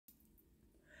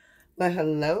Well,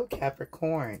 hello,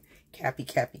 Capricorn.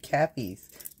 Cappies.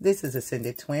 This is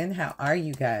Ascended Twin. How are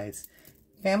you guys?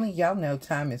 Family, y'all know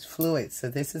time is fluid, so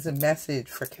this is a message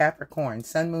for Capricorn,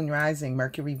 Sun, Moon, Rising,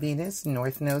 Mercury, Venus,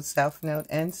 North Node, South Node,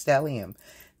 and Stellium.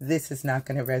 This is not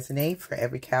going to resonate for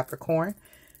every Capricorn.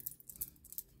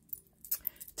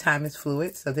 Time is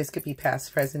fluid, so this could be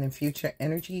past, present, and future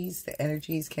energies. The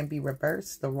energies can be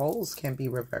reversed. The roles can be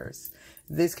reversed.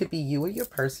 This could be you or your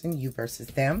person, you versus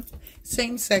them.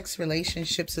 Same-sex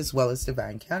relationships as well as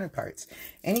divine counterparts.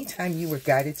 Anytime you were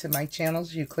guided to my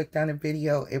channels, you clicked on a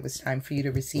video, it was time for you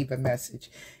to receive a message.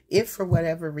 If for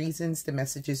whatever reasons the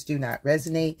messages do not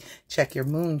resonate, check your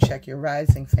moon, check your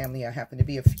rising, family. I happen to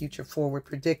be a future forward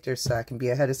predictor, so I can be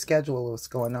ahead of schedule of what's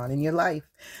going on in your life.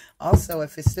 Also,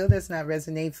 if it still does not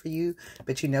resonate for you,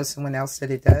 but you know someone else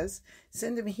that it does,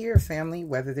 send them here, family,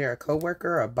 whether they're a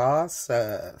coworker, a boss,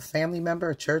 a family member,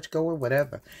 a churchgoer,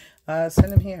 whatever.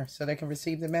 Send them here so they can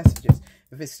receive the messages.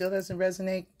 If it still doesn't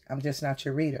resonate, I'm just not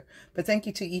your reader. But thank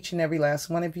you to each and every last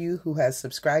one of you who has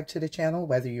subscribed to the channel,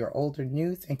 whether you're old or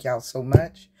new. Thank y'all so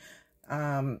much.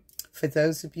 For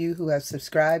those of you who have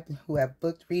subscribed, who have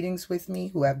booked readings with me,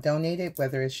 who have donated,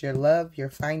 whether it's your love, your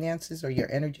finances, or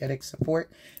your energetic support,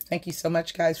 thank you so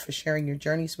much, guys, for sharing your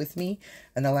journeys with me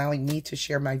and allowing me to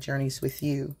share my journeys with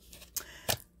you.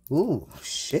 Ooh,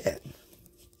 shit.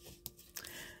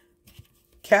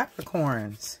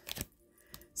 Capricorns.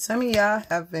 Some of y'all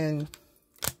have been,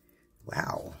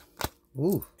 wow.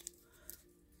 Ooh.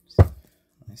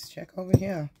 Let's check over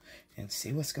here and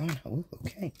see what's going on. Ooh,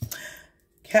 okay.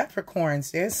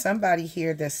 Capricorns, there's somebody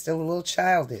here that's still a little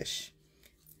childish.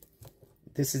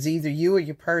 This is either you or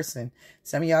your person.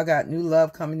 Some of y'all got new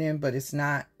love coming in, but it's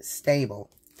not stable.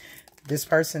 This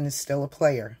person is still a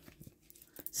player.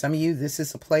 Some of you, this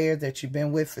is a player that you've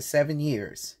been with for 7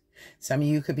 years. Some of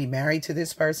you could be married to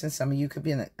this person. Some of you could be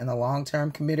in a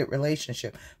long-term committed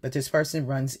relationship. But this person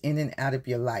runs in and out of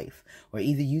your life. Or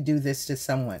either you do this to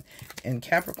someone. And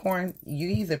Capricorn, you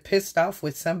either pissed off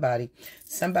with somebody.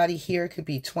 Somebody here could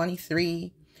be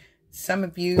 23. Some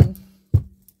of you,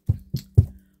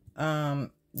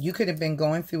 you could have been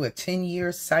going through a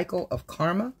 10-year cycle of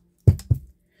karma.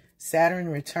 Saturn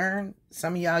return.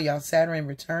 Some of y'all Saturn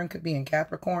return could be in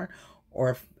Capricorn.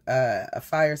 Or a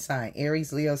fire sign,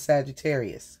 Aries, Leo,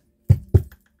 Sagittarius.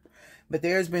 But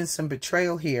there's been some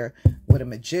betrayal here with a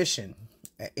magician,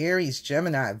 Aries,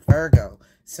 Gemini, Virgo.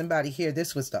 Somebody here,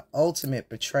 this was the ultimate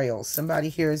betrayal. Somebody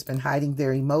here has been hiding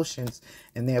their emotions,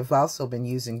 and they have also been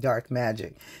using dark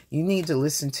magic. You need to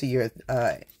listen to your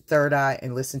third eye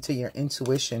and listen to your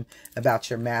intuition about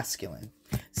your masculine.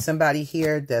 Somebody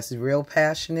here that's real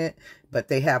passionate, but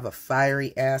they have a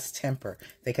fiery ass temper.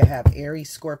 They could have Aries,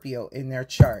 Scorpio in their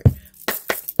chart.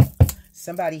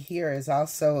 Somebody here is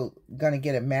also going to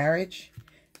get a marriage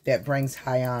that brings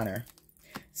high honor.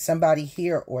 Somebody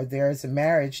here, or there's a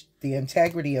marriage, the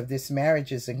integrity of this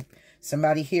marriage is,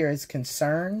 somebody here is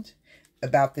concerned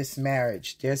about this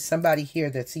marriage. There's somebody here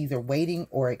that's either waiting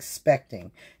or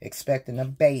expecting a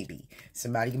baby.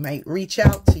 Somebody might reach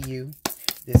out to you.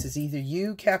 This is either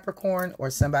you, Capricorn,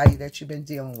 or somebody that you've been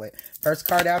dealing with. First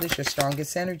card out is your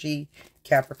strongest energy,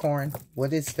 Capricorn.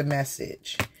 What is the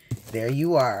message? There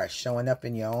you are, showing up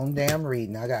in your own damn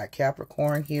reading. I got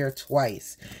Capricorn here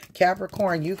twice.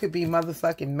 Capricorn, you could be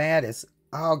motherfucking mad as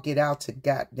all get out to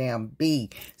goddamn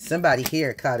B. Somebody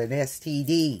here caught an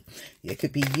STD. It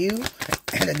could be you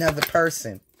and another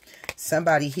person.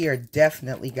 Somebody here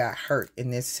definitely got hurt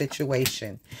in this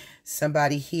situation.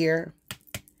 Somebody here,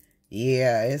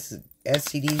 yeah, it's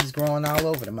STDs growing all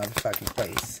over the motherfucking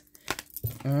place.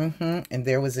 And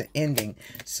there was an ending.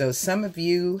 So some of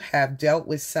you have dealt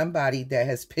with somebody that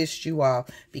has pissed you off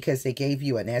because they gave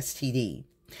you an STD.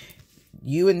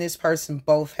 You and this person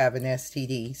both have an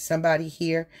STD. Somebody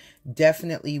here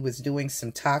definitely was doing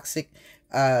some toxic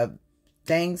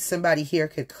things. Somebody here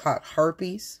could caught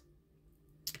herpes.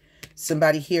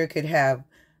 Somebody here could have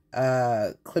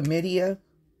chlamydia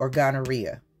or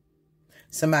gonorrhea.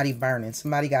 Somebody burning.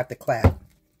 Somebody got the clap.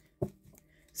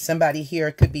 Somebody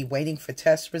here could be waiting for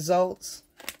test results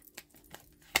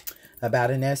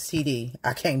about an STD.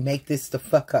 I can't make this the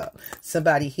fuck up.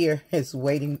 Somebody here is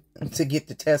waiting to get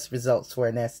the test results for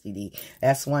an STD.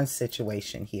 That's one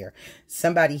situation here.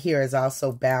 Somebody here is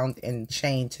also bound and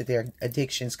chained to their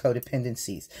addictions,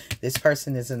 codependencies. This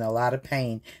person is in a lot of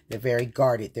pain. They're very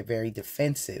guarded. They're very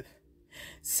defensive.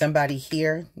 Somebody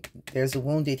here, there's a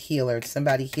wounded healer.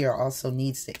 Somebody here also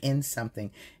needs to end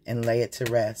something and lay it to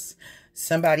rest.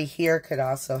 Somebody here could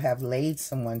also have laid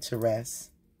someone to rest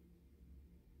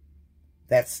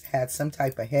that's had some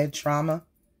type of head trauma.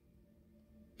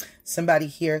 Somebody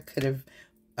here could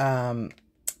have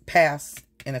passed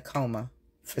in a coma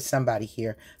for somebody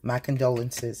here. My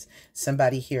condolences.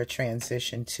 Somebody here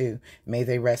transitioned too. May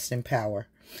they rest in power.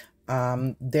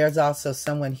 There's also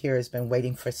someone here has been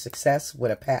waiting for success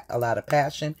with a lot of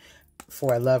passion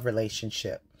for a love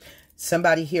relationship.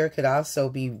 Somebody here could also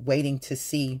be waiting to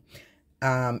see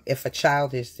if a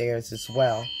child is theirs as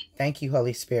well. Thank you,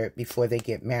 Holy Spirit, before they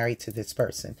get married to this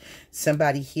person.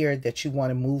 Somebody here that you want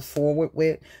to move forward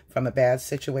with from a bad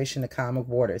situation to calmer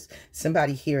waters.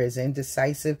 Somebody here is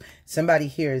indecisive. Somebody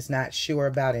here is not sure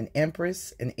about an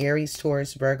Empress, an Aries,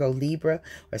 Taurus, Virgo, Libra,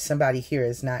 or somebody here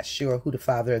is not sure who the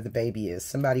father of the baby is.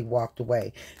 Somebody walked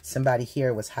away. Somebody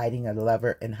here was hiding a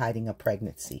lover and hiding a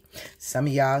pregnancy. Some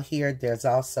of y'all here, there's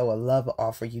also a love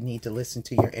offer you need to listen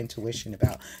to your intuition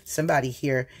about. Somebody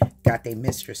here got their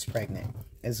mistress pregnant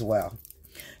as well.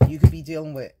 You could be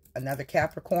dealing with another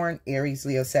Capricorn, Aries,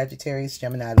 Leo, Sagittarius,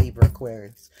 Gemini, Libra,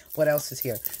 Aquarius. What else is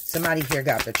here? Somebody here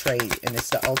got betrayed, and it's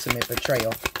the ultimate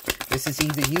betrayal. This is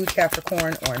either you,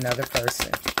 Capricorn, or another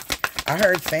person. I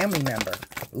heard family member.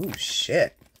 Ooh,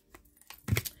 shit.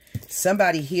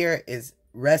 Somebody here is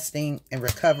resting and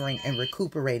recovering and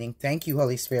recuperating. Thank you,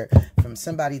 Holy Spirit. From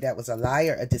somebody that was a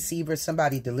liar, a deceiver,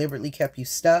 somebody deliberately kept you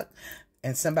stuck,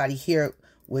 and somebody here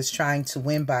was trying to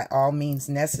win by all means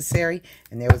necessary,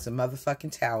 and there was a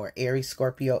motherfucking tower. Aries,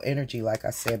 Scorpio energy, like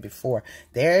I said before.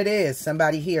 There it is.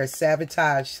 Somebody here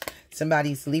sabotaged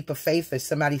somebody's leap of faith, or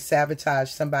somebody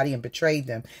sabotaged somebody and betrayed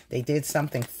them. They did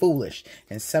something foolish,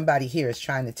 and somebody here is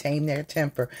trying to tame their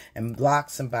temper and block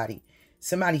somebody.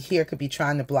 Somebody here could be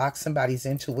trying to block somebody's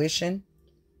intuition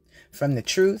from the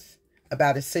truth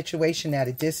about a situation at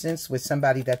a distance with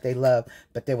somebody that they love,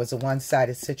 but there was a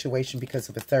one-sided situation because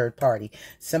of a third party.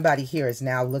 Somebody here is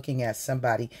now looking at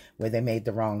somebody where they made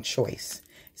the wrong choice.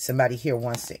 Somebody here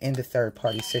wants to end a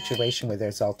third-party situation where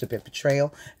there's ultimate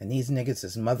betrayal, and these niggas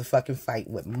is motherfucking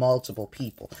fighting with multiple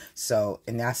people. So,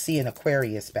 and I see an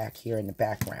Aquarius back here in the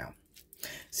background.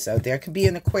 So there could be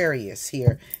an Aquarius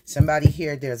here. Somebody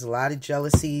here, there's a lot of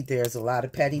jealousy. There's a lot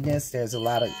of pettiness. There's a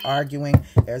lot of arguing.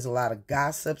 There's a lot of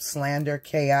gossip, slander,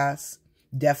 chaos,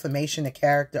 defamation of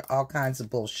character. All kinds of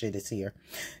bullshit is here.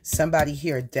 Somebody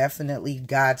here, definitely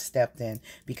God stepped in,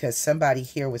 because somebody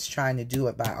here was trying to do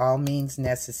it by all means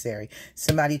necessary.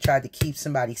 Somebody tried to keep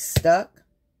somebody stuck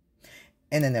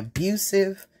in an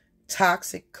abusive,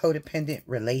 toxic, codependent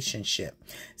relationship.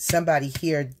 Somebody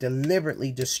here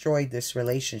deliberately destroyed this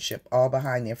relationship, all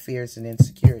behind their fears and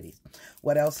insecurities.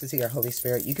 What else is here, Holy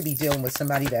Spirit? You could be dealing with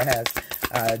somebody that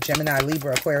has Gemini,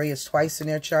 Libra, Aquarius twice in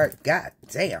their chart. God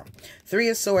damn. 3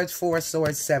 of Swords, 4 of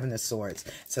Swords, 7 of Swords.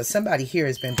 So somebody here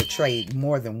has been betrayed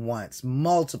more than once,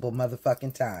 multiple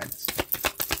motherfucking times.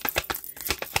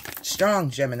 Strong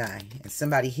Gemini. And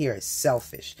somebody here is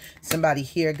selfish. Somebody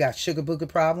here got sugar booger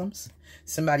problems.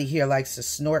 Somebody here likes to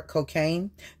snort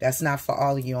cocaine. That's not for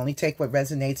all of you. Only take what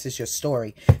resonates as your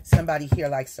story. Somebody here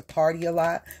likes to party a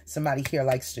lot. Somebody here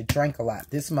likes to drink a lot.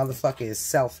 This motherfucker is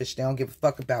selfish. They don't give a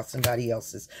fuck about somebody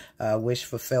else's wish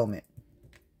fulfillment.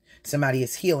 Somebody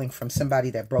is healing from somebody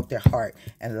that broke their heart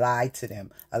and lied to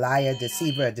them. A liar, a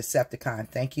deceiver, a Decepticon.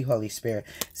 Thank you, Holy Spirit.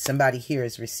 Somebody here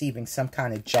is receiving some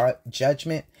kind of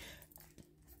judgment.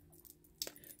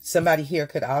 Somebody here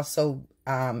could also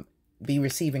be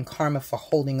receiving karma for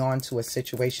holding on to a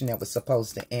situation that was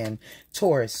supposed to end.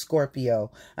 Taurus, Scorpio,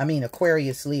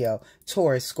 Aquarius, Leo,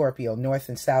 Taurus, Scorpio, North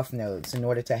and South nodes, in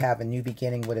order to have a new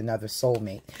beginning with another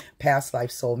soulmate. Past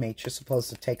life soulmate you're supposed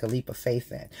to take a leap of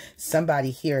faith in. Somebody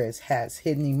here has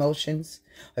hidden emotions,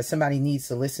 or somebody needs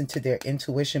to listen to their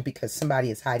intuition because somebody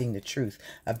is hiding the truth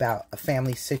about a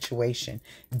family situation.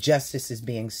 Justice is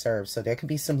being served. So there could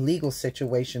be some legal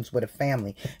situations with a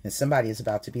family, and somebody is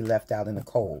about to be left out in the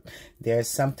cold. There's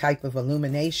some type of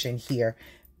illumination here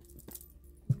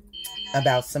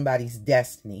about somebody's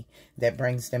destiny that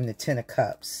brings them the 10 of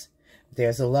Cups.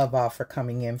 There's a love offer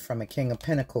coming in from a King of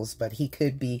Pentacles, but he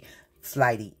could be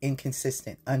flighty,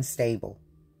 inconsistent, unstable.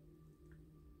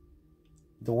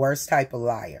 The worst type of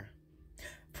liar.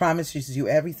 Promises you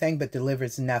everything but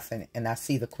delivers nothing. And I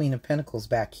see the Queen of Pentacles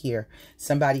back here.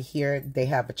 Somebody here, they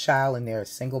have a child and they're a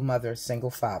single mother,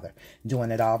 single father, doing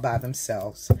it all by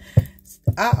themselves.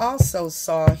 I also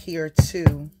saw here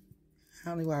too,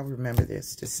 how do I remember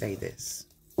this to say this?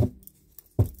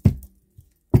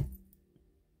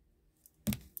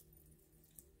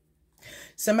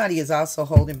 Somebody is also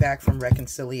holding back from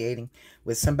reconciliating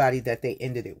with somebody that they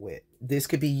ended it with. This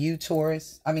could be you,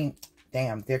 Taurus.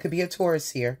 There could be a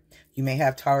Taurus here. You may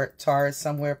have Taurus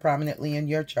somewhere prominently in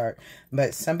your chart.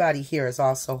 But somebody here is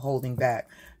also holding back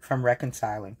from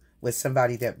reconciling with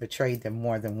somebody that betrayed them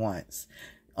more than once.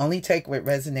 Only take what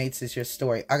resonates as your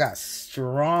story. I got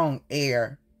strong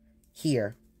air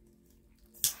here.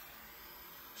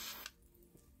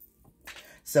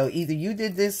 So either you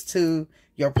did this to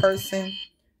your person,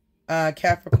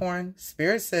 Capricorn.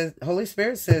 Spirit says, Holy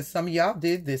Spirit says some of y'all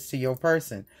did this to your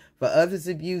person. For others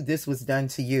of you, this was done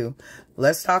to you.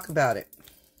 Let's talk about it.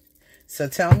 So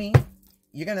tell me,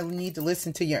 you're going to need to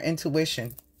listen to your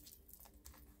intuition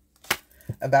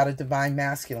about a divine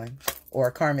masculine or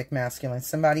a karmic masculine.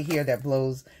 Somebody here that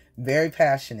blows very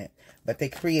passionate, but they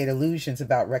create illusions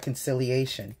about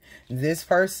reconciliation. This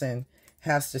person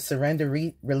has to surrender,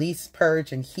 release,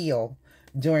 purge, and heal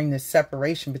during this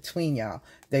separation between y'all.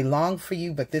 They long for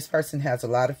you, but this person has a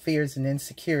lot of fears and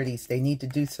insecurities. They need to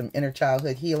do some inner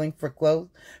childhood healing for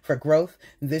growth.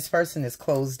 This person is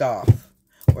closed off,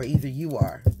 or either you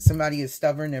are. Somebody is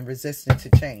stubborn and resistant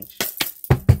to change.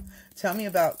 Tell me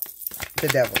about the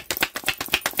devil.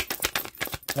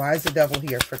 Why is the devil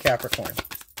here for Capricorn?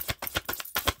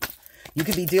 You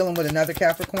could be dealing with another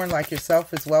Capricorn like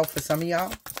yourself as well for some of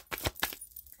y'all.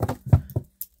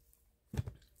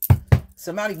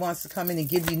 Somebody wants to come in and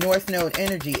give you North Node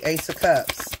energy, Ace of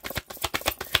Cups,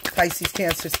 Pisces,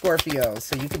 Cancer, Scorpio.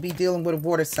 So you could be dealing with a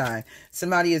water sign.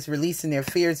 Somebody is releasing their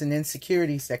fears and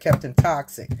insecurities that kept them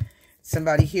toxic.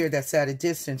 Somebody here that's at a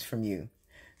distance from you.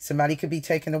 Somebody could be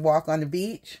taking a walk on the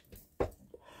beach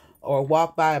or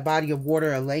walk by a body of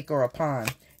water, a lake, or a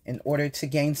pond in order to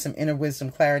gain some inner wisdom,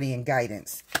 clarity, and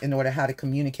guidance in order how to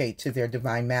communicate to their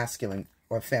divine masculine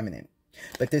or feminine.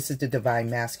 But this is the divine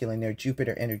masculine, their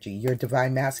Jupiter energy. Your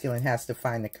divine masculine has to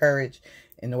find the courage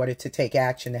in order to take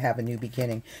action, to have a new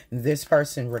beginning. This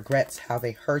person regrets how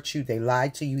they hurt you, they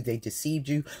lied to you, they deceived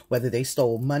you, whether they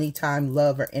stole money, time,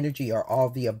 love, or energy, or all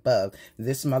the above.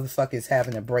 This motherfucker is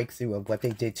having a breakthrough of what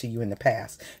they did to you in the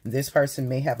past. This person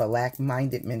may have a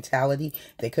lack-minded mentality.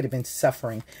 They could have been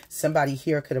suffering. Somebody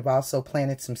here could have also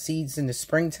planted some seeds in the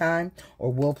springtime,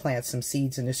 or will plant some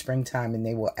seeds in the springtime, and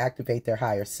they will activate their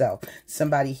higher self.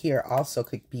 Somebody here also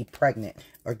could be pregnant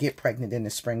or get pregnant in the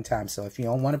springtime. So if you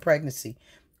don't want a pregnancy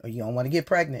or you don't want to get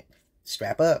pregnant,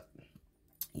 strap up.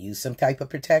 Use some type of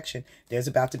protection. There's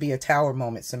about to be a tower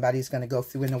moment. Somebody's going to go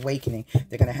through an awakening.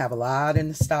 They're going to have a lot of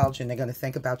nostalgia, and they're going to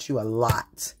think about you a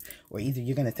lot. Or either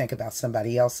you're going to think about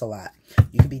somebody else a lot.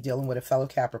 You could be dealing with a fellow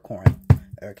Capricorn.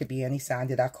 Or it could be any sign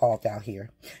that I called out here.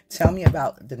 Tell me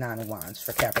about the Nine of Wands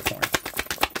for Capricorn.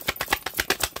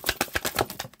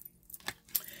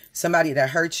 Somebody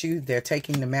that hurts you, they're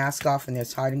taking the mask off and they're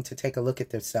starting to take a look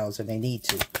at themselves, or they need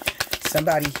to.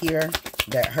 Somebody here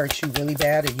that hurt you really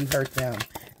bad, or you hurt them.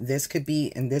 This could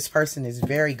be, and this person is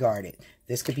very guarded.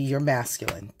 This could be your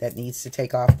masculine that needs to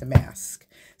take off the mask.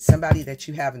 Somebody that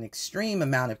you have an extreme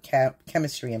amount of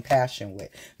chemistry and passion with.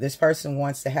 This person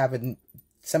wants to have a...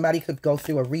 Somebody could go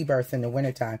through a rebirth in the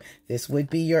wintertime. This would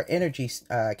be your energy,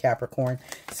 Capricorn.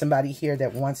 Somebody here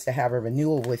that wants to have a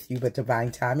renewal with you, but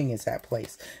divine timing is at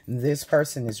place. This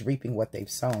person is reaping what they've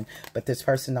sown, but this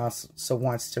person also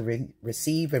wants to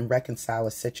receive and reconcile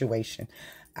a situation.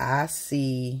 I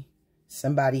see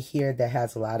somebody here that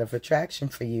has a lot of attraction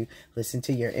for you. Listen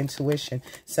to your intuition.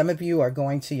 Some of you are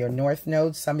going to your North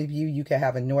Node. Some of you could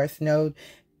have a North Node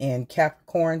in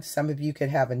Capricorn. Some of you could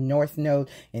have a North Node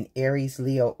in Aries,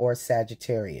 Leo, or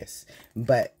Sagittarius.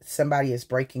 But somebody is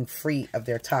breaking free of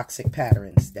their toxic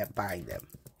patterns that bind them.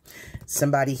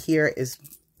 Somebody here is,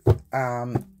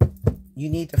 you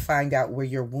need to find out where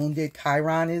your wounded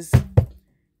Chiron is.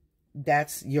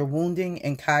 That's your wounding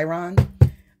in Chiron.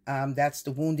 That's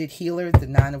the wounded healer, the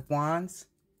Nine of Wands.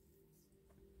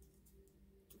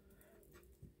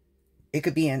 It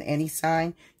could be in any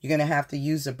sign. You're going to have to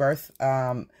use a birth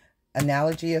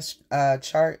analogy,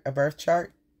 a birth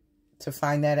chart to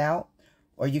find that out.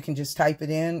 Or you can just type it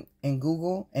in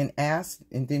Google and ask,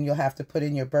 and then you'll have to put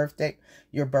in your birthday,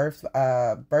 your birth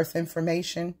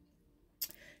information,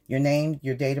 your name,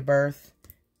 your date of birth,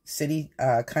 city,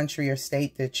 country, or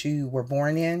state that you were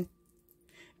born in,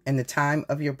 and the time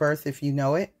of your birth if you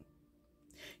know it.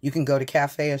 You can go to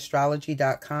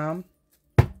cafeastrology.com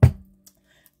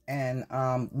and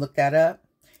look that up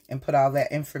and put all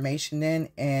that information in.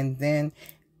 And then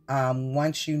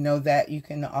once you know that, you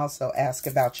can also ask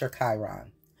about your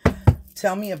Chiron.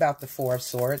 Tell me about the Four of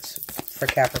Swords for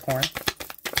Capricorn.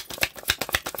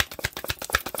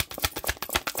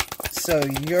 So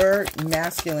your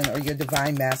masculine or your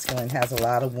divine masculine has a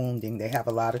lot of wounding. They have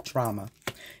a lot of trauma.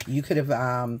 You could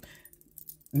have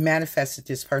manifested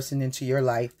this person into your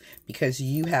life because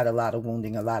you had a lot of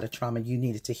wounding, a lot of trauma you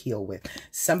needed to heal with.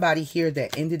 Somebody here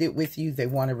that ended it with you, they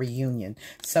want a reunion.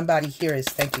 Somebody here is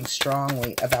thinking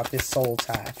strongly about this soul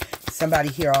tie. Somebody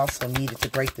here also needed to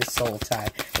break this soul tie.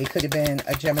 It could have been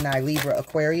a Gemini, Libra,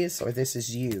 Aquarius, or this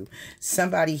is you.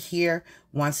 Somebody here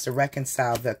wants to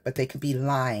reconcile that, but they could be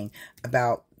lying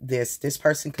about This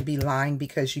person could be lying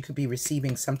because you could be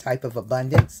receiving some type of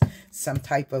abundance, some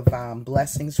type of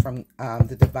blessings from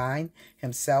the divine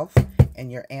himself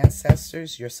and your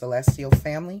ancestors, your celestial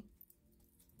family.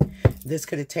 This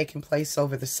could have taken place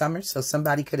over the summer. So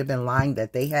somebody could have been lying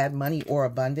that they had money or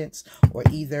abundance, or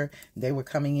either they were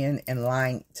coming in and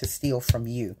lying to steal from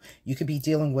you. You could be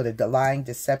dealing with a lying,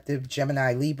 deceptive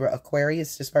Gemini, Libra,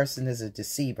 Aquarius. This person is a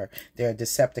deceiver. They're a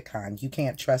Decepticon. You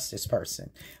can't trust this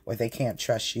person, or they can't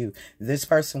trust you. This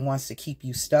person wants to keep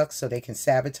you stuck so they can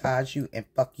sabotage you and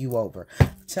fuck you over.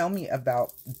 Tell me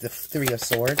about the Three of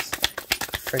Swords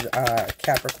for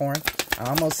Capricorn. I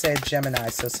almost said Gemini,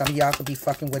 so some of y'all could be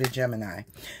fucking with a Gemini.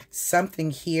 Something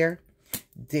here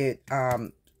did,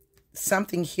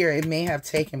 something here, it may have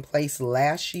taken place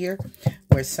last year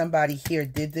where somebody here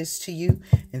did this to you,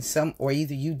 and or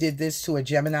either you did this to a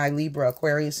Gemini, Libra,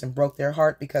 Aquarius and broke their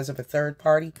heart because of a third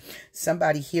party.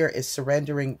 Somebody here is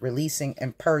surrendering, releasing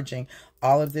and purging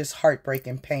all of this heartbreak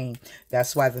and pain.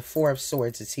 That's why the Four of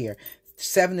Swords is here.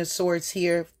 Seven of Swords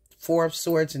here, Four of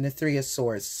Swords and the Three of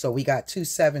Swords. So we got 2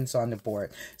 sevens on the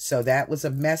board. So that was a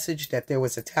message that there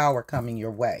was a tower coming your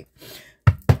way.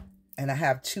 And I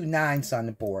have 2 9s on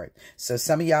the board. So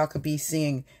some of y'all could be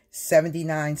seeing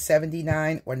 79,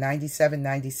 79 or 97,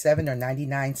 97 or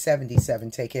 99, 77.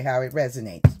 Take it how it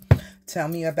resonates. Tell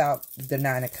me about the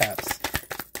Nine of Cups.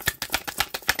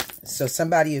 So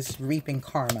somebody is reaping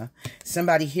karma.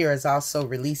 Somebody here is also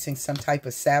releasing some type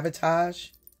of sabotage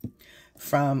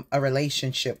from a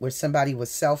relationship where somebody was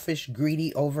selfish,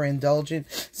 greedy,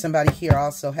 overindulgent. Somebody here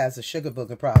also has a sugar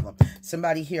booger problem.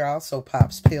 Somebody here also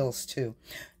pops pills too.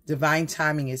 Divine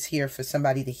timing is here for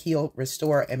somebody to heal,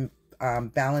 restore, and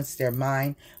balance their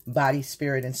mind, body,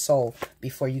 spirit, and soul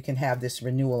before you can have this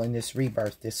renewal and this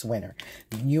rebirth this winter.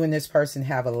 You and this person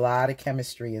have a lot of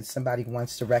chemistry, and somebody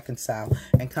wants to reconcile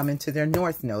and come into their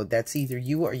North Node. That's either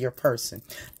you or your person.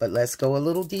 But let's go a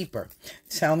little deeper.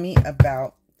 Tell me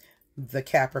about the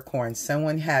Capricorn.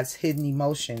 Someone has hidden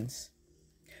emotions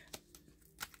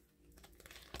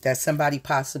that somebody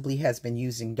possibly has been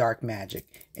using dark magic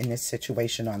in this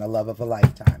situation on a love of a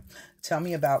lifetime. Tell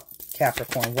me about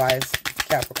Capricorn. Why is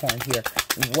Capricorn here?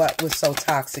 What was so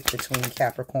toxic between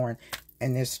Capricorn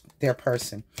and their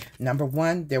person? Number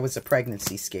 1, there was a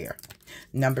pregnancy scare.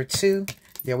 Number 2,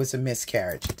 there was a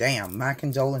miscarriage. Damn, my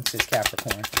condolences,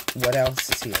 Capricorn. What else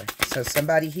is here? So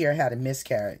somebody here had a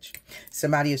miscarriage.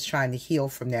 Somebody is trying to heal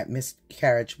from that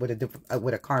miscarriage with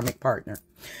a karmic partner.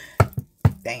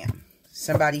 Damn.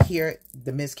 Somebody here,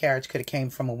 the miscarriage could have came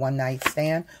from a one-night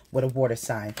stand with a water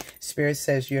sign. Spirit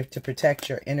says you have to protect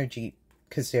your energy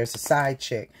because there's a side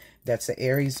chick that's an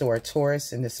Aries or a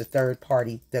Taurus, and it's a third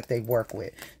party that they work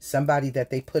with. Somebody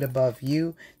that they put above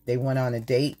you. They went on a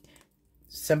date.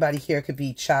 Somebody here could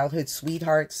be childhood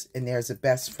sweethearts, and there's a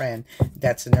best friend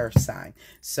that's an earth sign.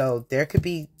 So there could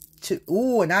be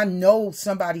ooh, and I know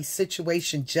somebody's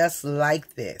situation just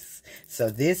like this. So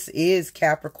this is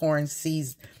Capricorn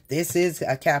season. This is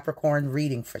a Capricorn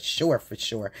reading for sure, for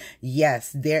sure.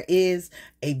 Yes, there is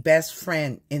a best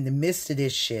friend in the midst of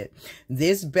this shit.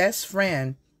 This best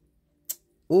friend,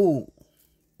 ooh,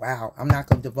 wow, I'm not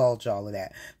going to divulge all of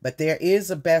that. But there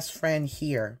is a best friend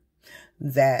here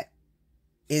that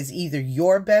is either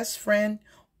your best friend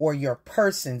or your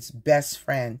person's best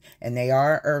friend, and they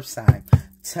are an earth sign.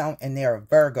 And they're a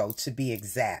Virgo to be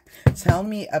exact. Tell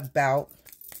me about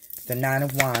the Nine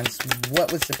of Wands.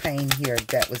 What was the pain here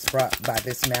that was brought by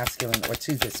this masculine or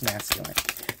to this masculine?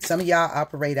 Some of y'all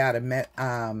operate out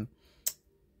of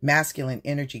masculine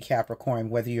energy, Capricorn,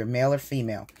 whether you're male or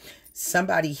female.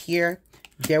 Somebody here,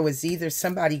 there was either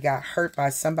somebody got hurt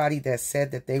by somebody that said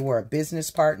that they were a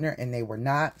business partner and they were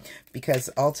not,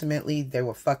 because ultimately they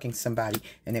were fucking somebody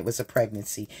and it was a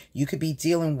pregnancy. You could be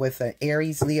dealing with an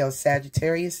Aries, Leo,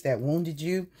 Sagittarius that wounded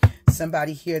you.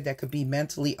 Somebody here that could be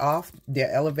mentally off.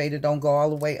 Their elevator don't go all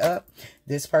the way up.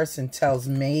 This person tells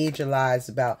major lies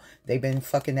about they've been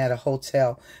fucking at a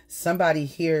hotel. Somebody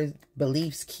here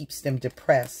beliefs keeps them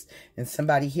depressed. And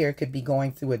somebody here could be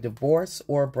going through a divorce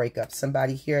or a breakup.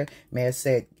 Somebody here may have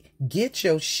said, get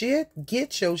your shit,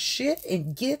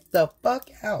 and get the fuck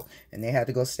out. And they had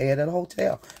to go stay at a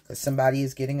hotel because somebody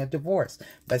is getting a divorce.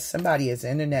 But somebody is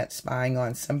internet spying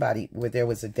on somebody where there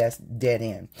was a dead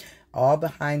end. All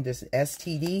behind this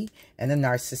STD and a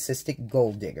narcissistic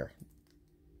gold digger.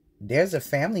 There's a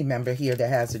family member here that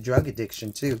has a drug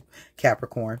addiction too,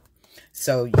 Capricorn.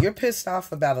 So you're pissed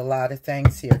off about a lot of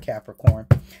things here, Capricorn.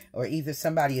 Or either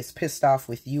somebody is pissed off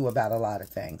with you about a lot of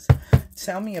things.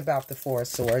 Tell me about the Four of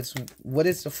Swords. What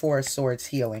is the Four of Swords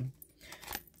healing?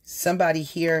 Somebody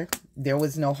here, there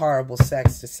was no horrible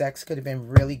sex. The sex could have been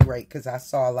really great because I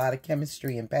saw a lot of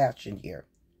chemistry and passion here.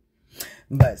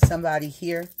 But somebody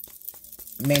here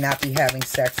may not be having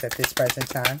sex at this present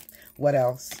time. What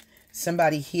else?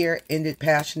 Somebody here ended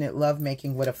passionate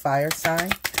lovemaking with a fire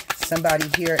sign. Somebody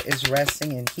here is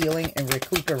resting and healing and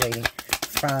recuperating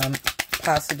from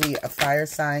possibly a fire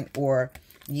sign or,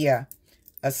 yeah,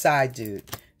 a side dude.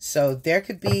 So there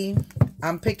could be,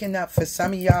 I'm picking up for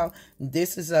some of y'all,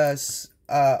 this is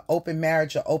a open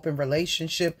marriage or open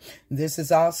relationship. This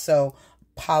is also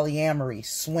polyamory,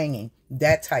 swinging,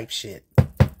 that type shit.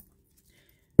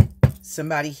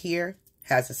 Somebody here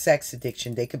has a sex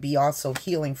addiction. They could be also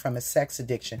healing from a sex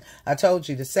addiction. I told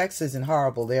you the sex isn't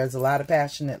horrible. There's a lot of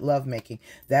passionate lovemaking.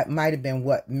 That might have been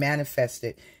what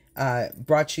manifested,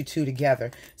 brought you two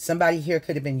together. Somebody here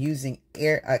could have been using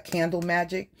candle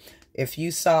magic. If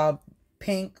you saw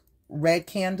pink, red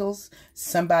candles,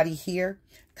 somebody here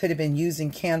could have been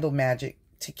using candle magic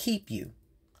to keep you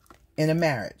in a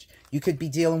marriage. You could be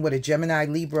dealing with a Gemini,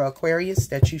 Libra, Aquarius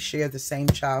that you share the same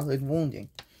childhood wounding.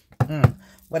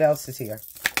 What else is here?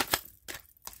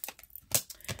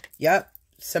 Yep.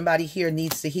 Somebody here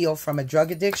needs to heal from a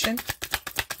drug addiction.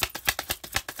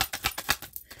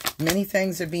 Many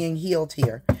things are being healed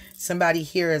here. Somebody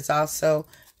here is also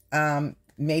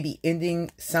maybe ending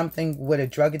something with a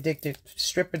drug addicted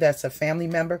stripper that's a family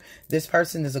member. This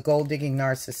person is a gold digging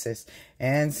narcissist.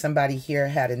 And somebody here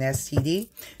had an STD.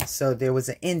 So there was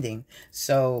an ending.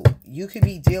 So you could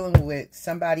be dealing with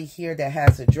somebody here that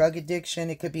has a drug addiction.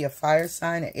 It could be a fire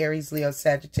sign, an Aries, Leo,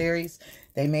 Sagittarius.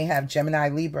 They may have Gemini,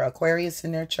 Libra, Aquarius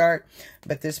in their chart.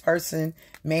 But this person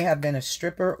may have been a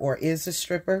stripper or is a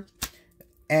stripper.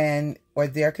 Or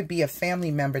there could be a family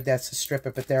member that's a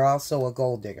stripper, but they're also a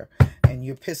gold digger. And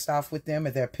you're pissed off with them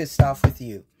or they're pissed off with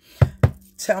you.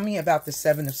 Tell me about the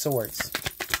Seven of Swords.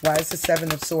 Why is the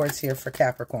Seven of Swords here for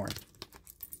Capricorn?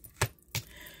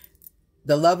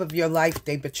 The love of your life,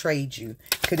 they betrayed you.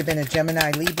 Could have been a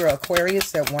Gemini, Libra,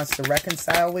 Aquarius that wants to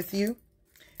reconcile with you.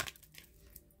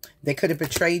 They could have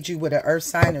betrayed you with an earth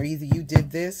sign, or either you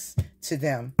did this to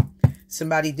them.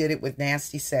 Somebody did it with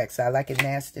nasty sex. I like it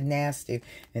nasty, nasty.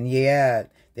 And yeah,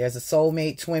 there's a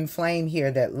soulmate twin flame here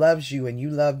that loves you and you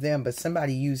love them. But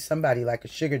somebody used somebody like a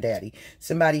sugar daddy.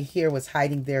 Somebody here was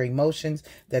hiding their emotions,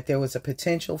 that there was a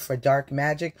potential for dark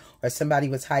magic. Or somebody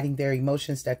was hiding their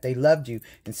emotions that they loved you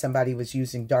and somebody was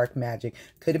using dark magic.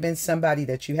 Could have been somebody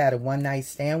that you had a one-night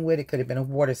stand with. It could have been a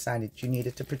water sign that you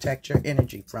needed to protect your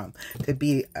energy from. Could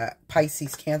be a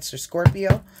Pisces, Cancer,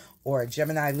 Scorpio. Or a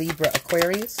Gemini, Libra,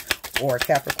 Aquarius. Or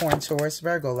Capricorn, Taurus,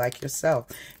 Virgo, like yourself.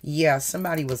 Yeah,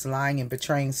 somebody was lying and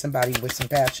betraying somebody with some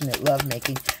passionate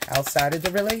lovemaking outside of the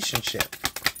relationship.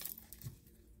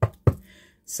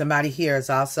 Somebody here is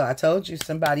also, I told you,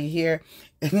 somebody here,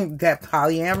 that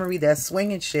polyamory, that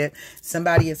swinging shit,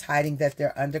 somebody is hiding that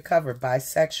they're undercover,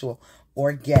 bisexual,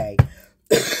 or gay.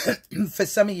 For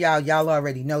some of y'all, y'all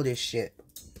already know this shit.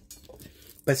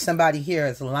 But somebody here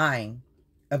is lying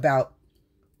about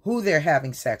who they're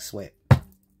having sex with.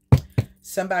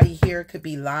 Somebody here could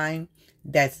be lying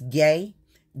that's gay,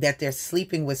 that they're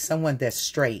sleeping with someone that's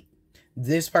straight.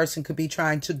 This person could be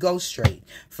trying to go straight.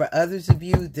 For others of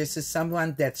you, this is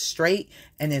someone that's straight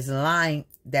and is lying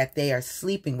that they are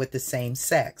sleeping with the same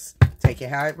sex. Take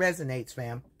it how it resonates,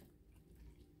 fam.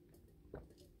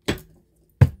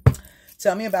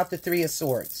 Tell me about the Three of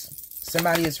Swords.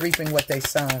 Somebody is reaping what they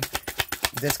sown.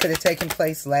 This could have taken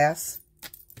place last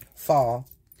fall.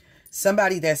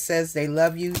 Somebody that says they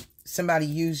love you, somebody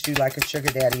used you like a sugar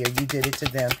daddy or you did it to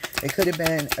them. It could have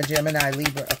been a Gemini,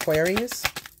 Libra, Aquarius.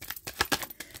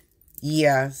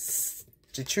 Yes,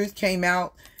 the truth came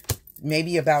out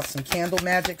maybe about some candle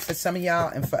magic for some of y'all.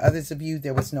 And for others of you,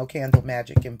 there was no candle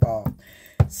magic involved.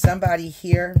 Somebody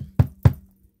here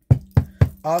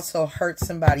also hurt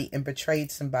somebody and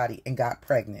betrayed somebody and got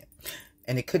pregnant.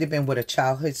 And it could have been with a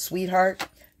childhood sweetheart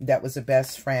that was a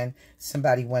best friend.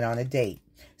 Somebody went on a date.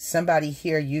 Somebody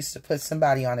here used to put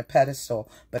somebody on a pedestal,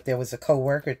 but there was a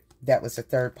co-worker that was a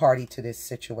third party to this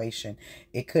situation.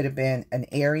 It could have been an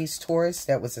Aries, Taurus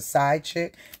that was a side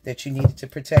chick that you needed to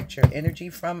protect your energy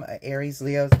from, an Aries,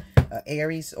 Leo,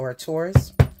 Aries or a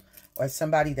Taurus, or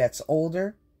somebody that's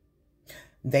older.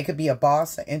 They could be a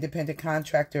boss, an independent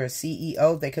contractor, a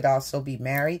CEO. They could also be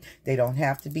married. They don't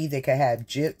have to be. They could have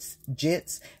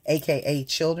jits, aka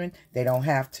children. They don't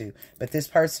have to. But this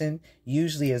person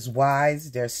usually is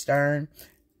wise. They're stern.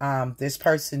 This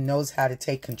person knows how to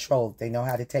take control. They know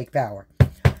how to take power.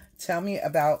 Tell me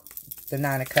about the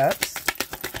Nine of Cups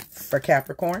for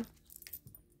Capricorn.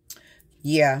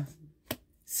 Yeah.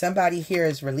 Somebody here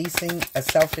is releasing a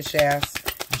selfish ass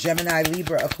Gemini,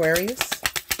 Libra, Aquarius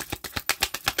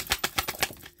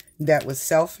that was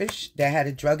selfish, that had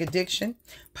a drug addiction,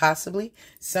 possibly.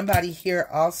 Somebody here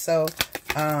also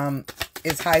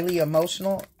is highly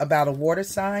emotional about a water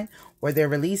sign, or they're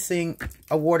releasing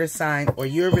a water sign, or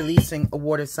you're releasing a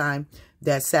water sign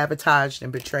that sabotaged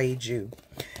and betrayed you.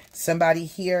 Somebody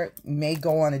here may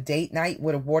go on a date night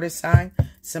with a water sign.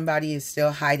 Somebody is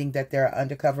still hiding that they're an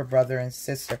undercover brother and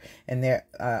sister. And they're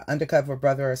undercover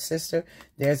brother or sister.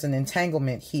 There's an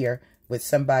entanglement here with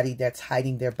somebody that's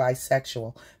hiding their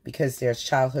bisexual because there's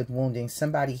childhood wounding.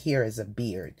 Somebody here is a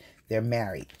beard. They're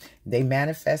married. They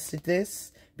manifested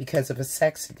this because of a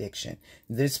sex addiction.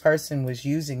 This person was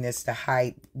using this to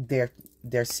hide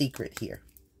their secret here.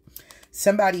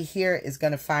 Somebody here is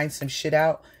going to find some shit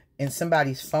out in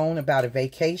somebody's phone about a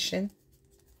vacation.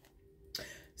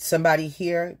 Somebody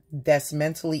here that's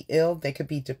mentally ill. They could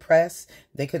be depressed.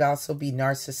 They could also be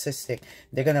narcissistic.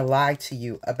 They're going to lie to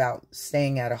you about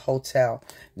staying at a hotel.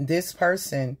 This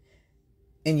person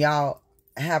and y'all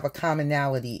have a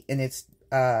commonality, and it's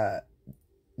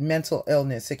mental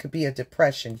illness. It could be a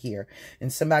depression here.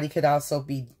 And somebody could also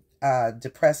be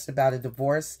depressed about a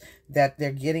divorce that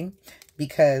they're getting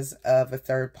because of a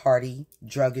third party,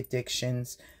 drug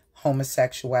addictions,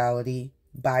 homosexuality,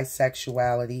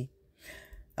 bisexuality,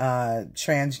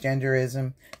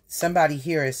 transgenderism. Somebody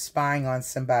here is spying on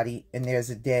somebody and there's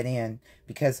a dead end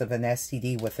because of an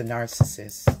STD with a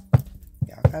narcissist.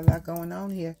 Y'all got a lot going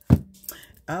on here.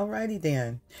 Alrighty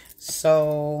then.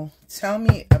 So tell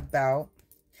me about,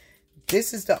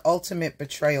 this is the ultimate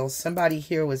betrayal. Somebody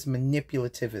here was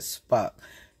manipulative as fuck.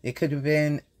 It could have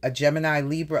been a Gemini,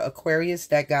 Libra, Aquarius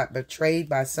that got betrayed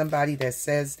by somebody that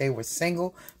says they were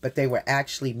single, but they were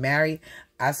actually married.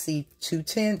 I see 2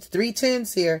 10s, 3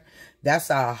 10s here. That's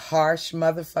a harsh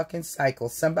motherfucking cycle.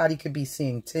 Somebody could be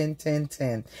seeing 10, 10,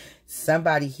 10.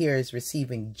 Somebody here is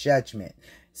receiving judgment.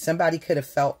 Somebody could have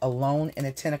felt alone in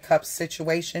a 10 of Cups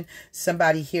situation.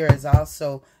 Somebody here has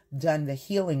also done the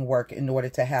healing work in order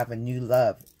to have a new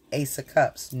love. Ace of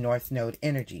Cups, North Node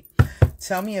energy.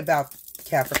 Tell me about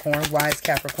Capricorn. Why is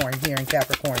Capricorn here in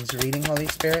Capricorn's reading, Holy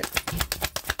Spirit?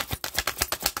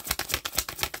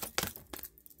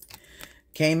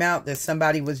 Came out that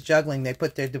somebody was juggling. They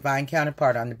put their divine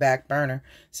counterpart on the back burner.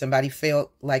 Somebody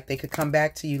felt like they could come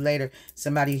back to you later.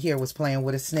 Somebody here was playing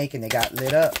with a snake and they got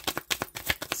lit up.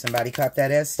 Somebody caught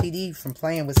that STD from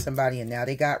playing with somebody and now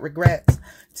they got regrets.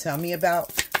 Tell me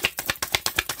about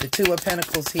the 2 of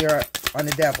Pentacles here on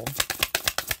the Devil.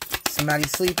 Somebody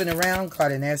sleeping around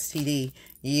caught an STD.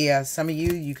 Yeah, some of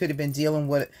you could have been dealing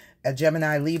with a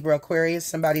Gemini, Libra, Aquarius.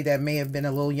 Somebody that may have been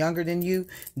a little younger than you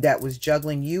that was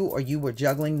juggling you, or you were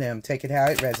juggling them. Take it how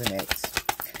it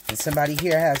resonates. And somebody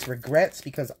here has regrets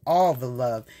because all the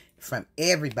love from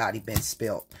everybody been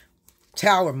spilled.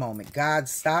 Tower moment. God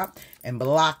stopped and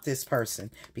blocked this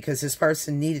person because this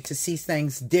person needed to see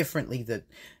things differently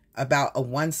about a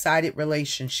one-sided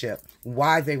relationship,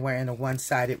 why they were in a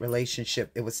one-sided relationship.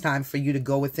 It was time for you to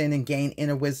go within and gain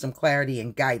inner wisdom, clarity,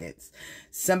 and guidance.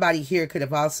 Somebody here could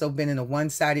have also been in a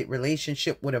one-sided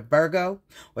relationship with a Virgo,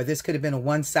 or this could have been a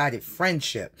one-sided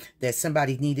friendship that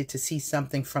somebody needed to see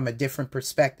something from a different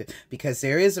perspective, because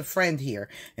there is a friend here,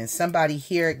 and somebody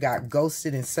here got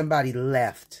ghosted and somebody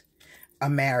left a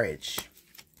marriage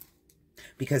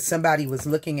because somebody was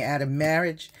looking at a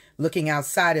marriage, looking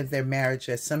outside of their marriage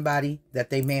as somebody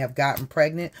that they may have gotten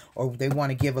pregnant or they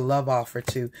want to give a love offer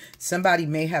to. Somebody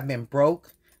may have been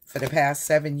broke for the past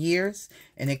 7 years,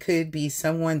 and it could be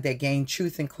someone that gained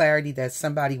truth and clarity that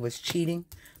somebody was cheating,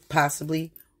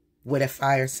 possibly with a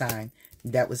fire sign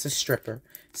that was a stripper.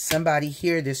 Somebody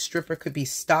here, this stripper could be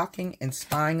stalking and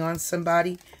spying on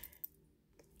somebody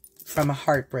from a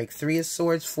heartbreak. 3 of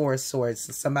Swords, 4 of Swords.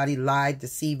 So somebody lied,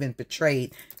 deceived, and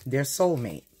betrayed their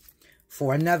soulmate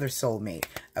for another soulmate,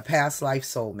 a past life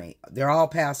soulmate. They're all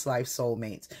past life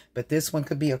soulmates, but this one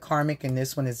could be a karmic and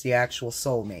this one is the actual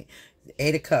soulmate.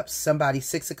 8 of Cups, somebody,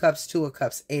 6 of Cups, 2 of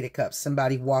Cups, 8 of Cups.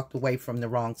 Somebody walked away from the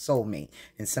wrong soulmate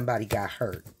and somebody got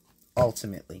hurt,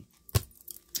 ultimately.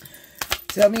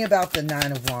 Tell me about the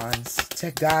 9 of Wands.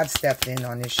 God stepped in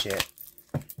on this shit.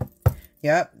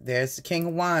 Yep, there's the King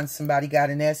of Wands. Somebody got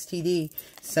an STD.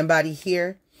 Somebody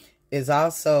here is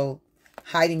also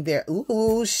hiding their,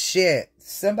 ooh, shit.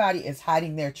 Somebody is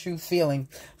hiding their true feeling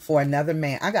for another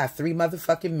man. I got 3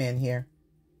 motherfucking men here.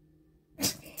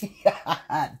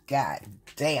 God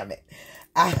damn it.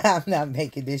 I'm not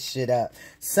making this shit up.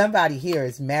 Somebody here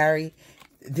is married.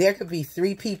 There could be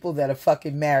 3 people that are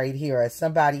fucking married here, or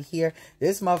somebody here.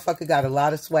 This motherfucker got a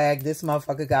lot of swag. This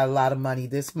motherfucker got a lot of money.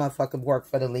 This motherfucker worked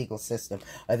for the legal system.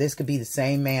 Or this could be the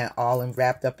same man all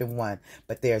wrapped up in one.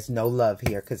 But there's no love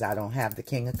here because I don't have the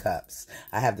King of Cups.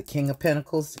 I have the King of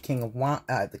Pentacles, the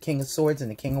King of Swords,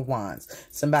 and the King of Wands.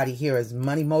 Somebody here is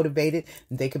money motivated.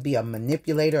 They could be a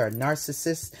manipulator, a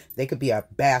narcissist. They could be a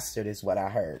bastard is what I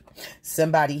heard.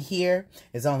 Somebody here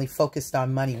is only focused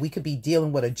on money. We could be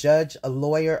dealing with a judge, a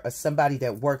lawyer, or somebody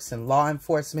that works in law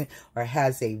enforcement or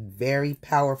has a very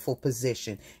powerful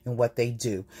position in what they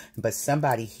do. But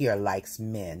somebody here likes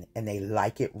men and they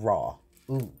like it raw.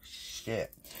 Ooh,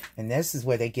 shit. And this is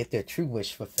where they get their true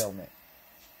wish fulfillment.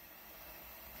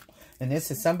 And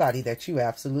this is somebody that you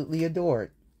absolutely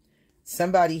adored.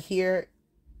 Somebody here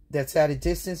that's at a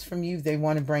distance from you, they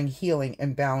want to bring healing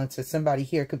and balance. Or somebody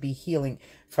here could be healing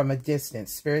from a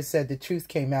distance. Spirit said the truth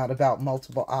came out about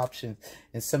multiple options.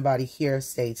 And somebody here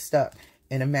stayed stuck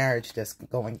in a marriage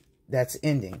that's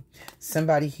ending.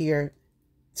 Somebody here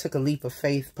took a leap of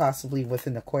faith, possibly with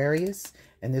an Aquarius.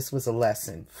 And this was a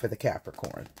lesson for the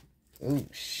Capricorn. Ooh,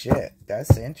 shit.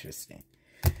 That's interesting.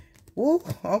 Ooh,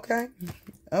 okay.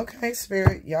 Okay,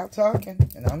 Spirit. Y'all talking.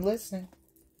 And I'm listening.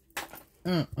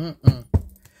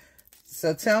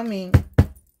 So tell me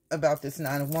about this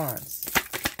Nine of Wands.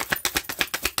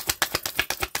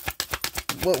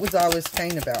 What was all this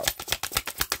pain about?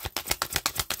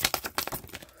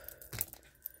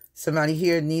 Somebody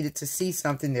here needed to see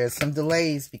something. There's some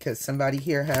delays because somebody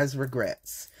here has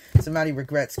regrets. Somebody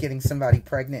regrets getting somebody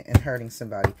pregnant and hurting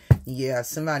somebody. Yeah,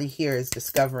 somebody here is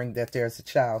discovering that there's a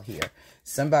child here.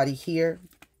 Somebody here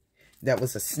that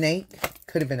was a snake.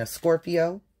 Could have been a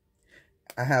Scorpio.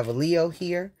 I have a Leo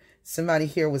here. Somebody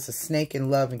here was a snake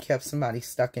in love and kept somebody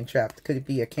stuck and trapped. Could it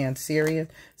be a Cancerian?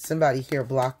 Somebody here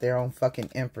blocked their own fucking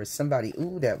empress. Somebody,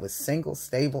 ooh, that was single,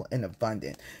 stable, and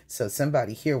abundant. So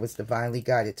somebody here was divinely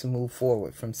guided to move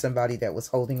forward from somebody that was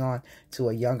holding on to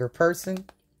a younger person.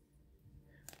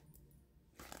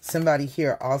 Somebody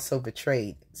here also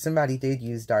betrayed. Somebody did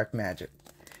use dark magic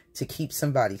to keep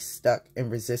somebody stuck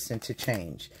and resistant to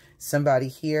change. Somebody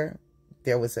here,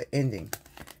 there was an ending.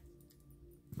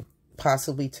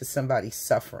 Possibly to somebody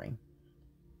suffering.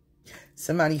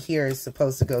 Somebody here is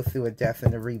supposed to go through a death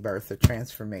and a rebirth or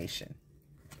transformation.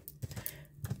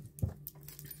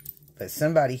 But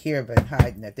somebody here been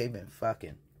hiding that they've been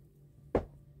fucking.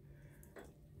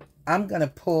 I'm going to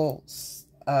pull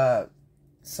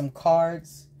some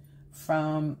cards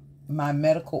from my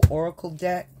medical oracle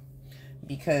deck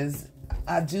because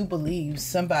I do believe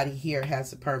somebody here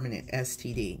has a permanent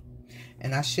STD.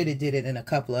 And I should have did it in a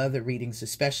couple of other readings,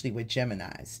 especially with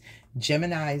Gemini's.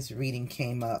 Gemini's reading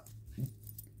came up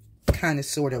kind of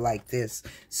sort of like this.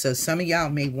 So some of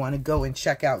y'all may want to go and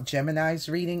check out Gemini's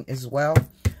reading as well.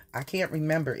 I can't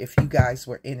remember if you guys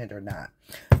were in it or not.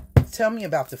 Tell me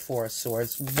about the Four of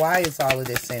Swords. Why is all of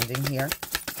this ending here?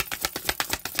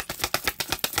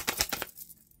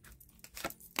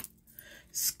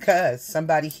 Because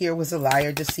somebody here was a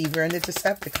liar, deceiver, and a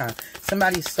Decepticon.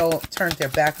 Somebody turned their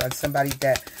back on somebody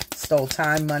that stole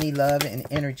time, money, love, and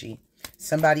energy.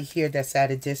 Somebody here that's at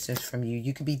a distance from you.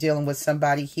 You could be dealing with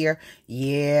somebody here.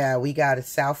 Yeah, we got a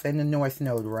South and a North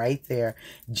node right there.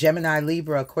 Gemini,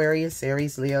 Libra, Aquarius,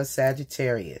 Aries, Leo,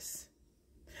 Sagittarius.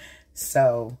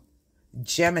 So,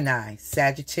 Gemini,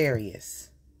 Sagittarius,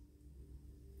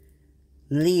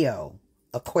 Leo,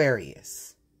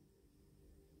 Aquarius,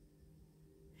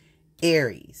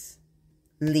 Aries,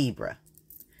 Libra.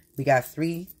 We got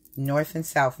 3 North and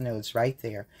South nodes right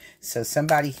there. So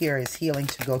somebody here is healing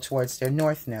to go towards their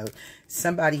North node.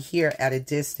 Somebody here at a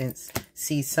distance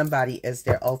sees somebody as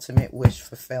their ultimate wish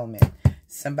fulfillment.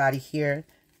 Somebody here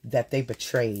that they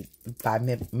betrayed by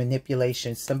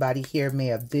manipulation. Somebody here may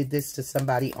have did this to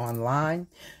somebody online.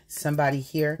 Somebody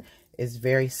here is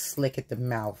very slick at the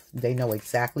mouth. They know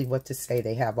exactly what to say.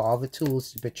 They have all the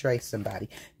tools to betray somebody.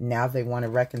 Now they want to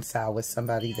reconcile with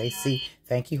somebody they see.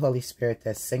 Thank you, Holy Spirit,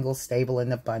 that's single, stable,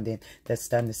 and abundant, that's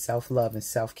done to self-love and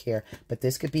self-care. But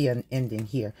this could be an ending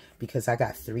here because I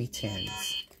got 3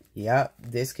 10s. Yep,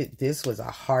 this was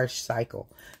a harsh cycle.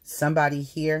 Somebody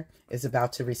here is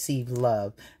about to receive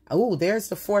love. Oh, there's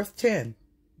the 4th 10.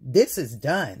 This is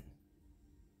done.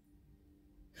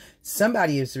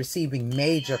 Somebody is receiving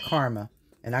major karma.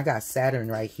 And I got Saturn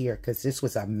right here because this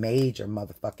was a major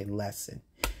motherfucking lesson.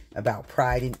 about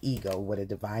pride and ego with a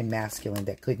divine masculine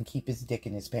that couldn't keep his dick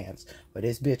in his pants, but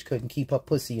this bitch couldn't keep her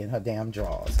pussy in her damn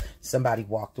drawers. Somebody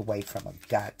walked away from a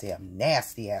goddamn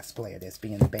nasty ass player that's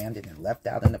being abandoned and left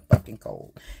out in the fucking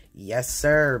cold. Yes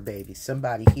sir, baby.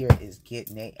 Somebody here is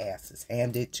getting their asses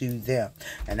handed to them,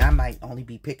 and I might only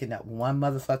be picking up one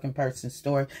motherfucking person's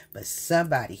story, but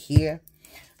somebody here,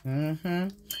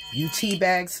 you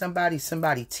teabag somebody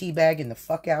teabagging the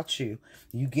fuck out you.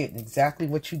 You getting exactly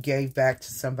what you gave back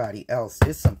to somebody else.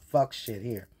 It's some fuck shit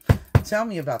here. Tell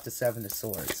me about the Seven of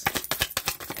Swords.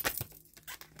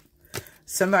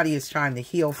 Somebody is trying to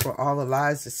heal for all the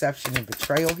lies, deception, and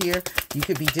betrayal here. You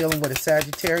could be dealing with a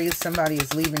Sagittarius. Somebody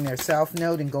is leaving their South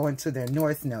Node and going to their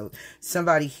North Node.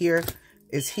 Somebody here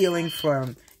is healing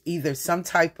from either some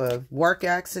type of work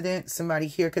accident. Somebody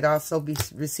here could also be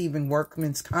receiving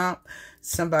workman's comp.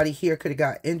 Somebody here could have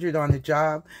got injured on the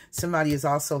job. Somebody is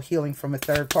also healing from a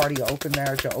third party, or open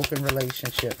marriage, or open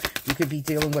relationship. You could be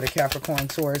dealing with a Capricorn,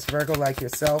 Taurus, Virgo like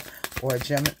yourself, or a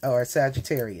Gemini or a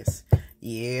Sagittarius.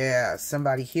 Yeah,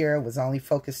 somebody here was only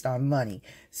focused on money.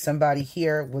 Somebody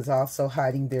here was also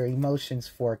hiding their emotions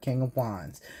for King of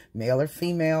Wands. Male or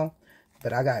female,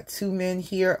 but I got two men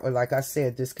here, or like I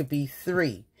said, this could be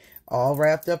three, all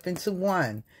wrapped up into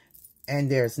one.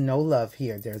 And there's no love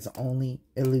here. There's only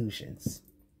illusions.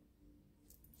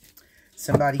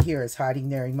 Somebody here is hiding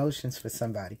their emotions for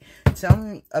somebody. Tell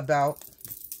me about...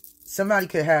 Somebody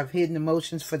could have hidden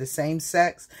emotions for the same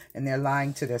sex, and they're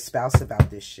lying to their spouse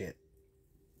about this shit.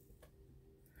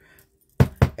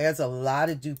 There's a lot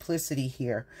of duplicity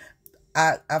here.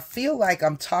 I feel like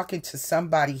I'm talking to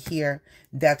somebody here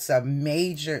that's a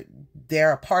major...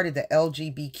 They're a part of the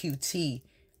LGBTQIA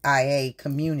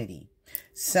community.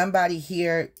 Somebody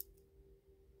here,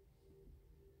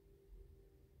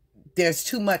 there's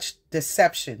too much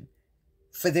deception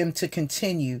for them to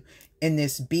continue in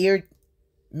this beard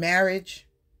marriage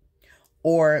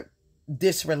or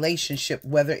this relationship,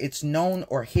 whether it's known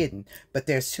or hidden, but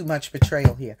there's too much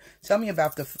betrayal here. Tell me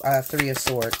about the Three of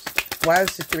Swords. Why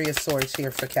is the Three of Swords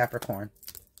here for Capricorn?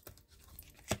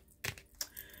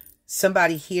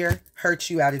 Somebody here hurt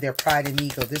you out of their pride and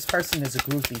ego. This person is a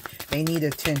groupie. They need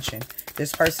attention.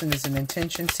 This person is an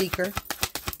attention seeker.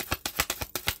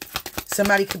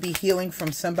 Somebody could be healing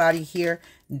from somebody here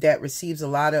that receives a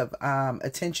lot of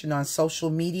attention on social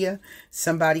media.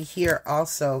 Somebody here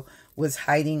also was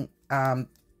hiding...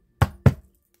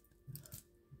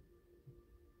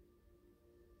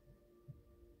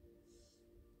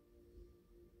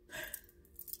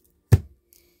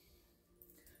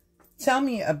 Tell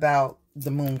me about the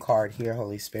Moon card here,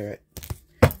 Holy Spirit.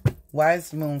 Why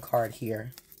is the Moon card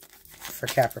here for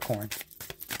Capricorn?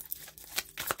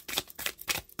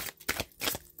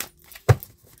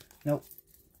 Nope.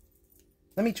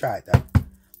 Let me try it, though.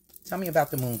 Tell me about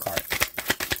the Moon card.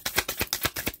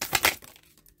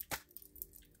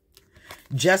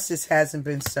 Justice hasn't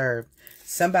been served.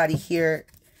 Somebody here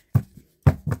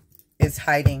is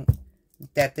hiding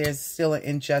that there's still an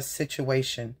unjust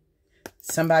situation.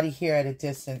 Somebody here at a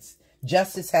distance.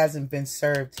 Justice hasn't been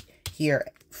served here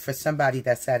for somebody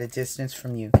that's at a distance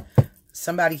from you.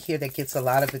 Somebody here that gets a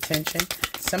lot of attention.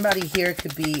 Somebody here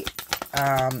could be,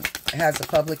 has a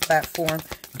public platform.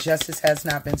 Justice has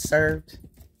not been served.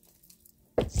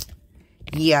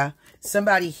 Yeah.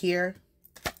 Somebody here.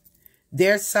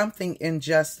 There's something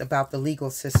unjust about the legal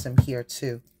system here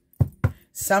too.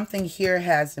 Something here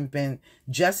hasn't been,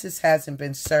 justice hasn't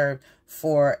been served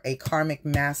for a karmic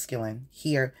masculine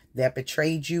here that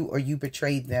betrayed you or you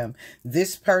betrayed them.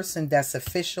 This person that's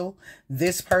official,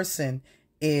 this person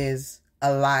is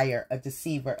a liar, a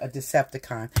deceiver, a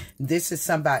Decepticon. This is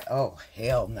somebody, oh,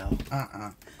 hell no.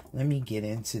 Let me get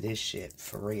into this shit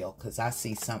for real, because I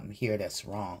see something here that's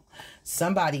wrong.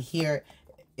 Somebody here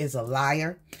is a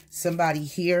liar. Somebody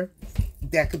here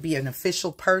that could be an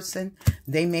official person.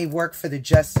 They may work for the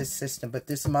justice system, but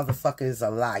this motherfucker is a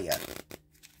liar.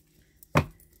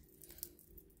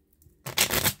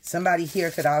 Somebody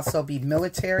here could also be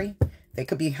military. They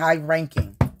could be high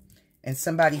ranking. And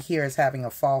somebody here is having a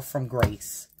fall from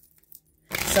grace.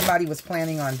 Somebody was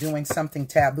planning on doing something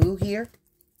taboo here.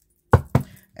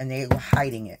 And they were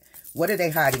hiding it. What are they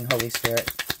hiding, Holy Spirit?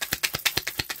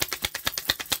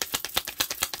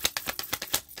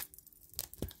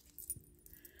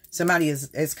 Somebody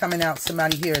is coming out.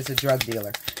 Somebody here is a drug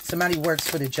dealer. Somebody works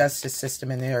for the justice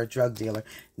system and they're a drug dealer.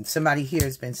 And somebody here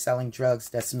has been selling drugs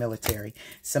that's military.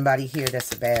 Somebody here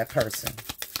that's a bad person.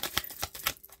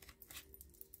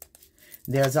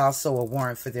 There's also a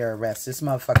warrant for their arrest. This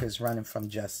motherfucker is running from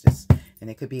justice. And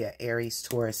it could be an Aries,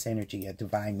 Taurus energy, a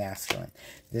divine masculine.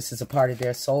 This is a part of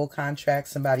their soul contract.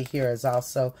 Somebody here is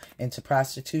also into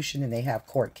prostitution and they have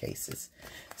court cases.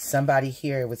 Somebody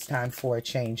here, it was time for a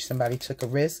change. Somebody took a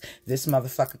risk. This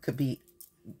motherfucker could be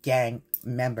gang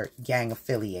member, gang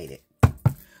affiliated.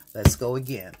 Let's go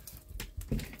again.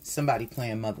 Somebody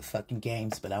playing motherfucking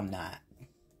games, but I'm not.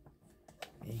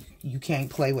 You can't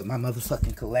play with my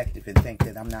motherfucking collective and think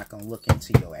that I'm not going to look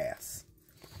into your ass.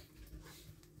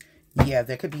 Yeah,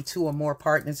 there could be 2 or more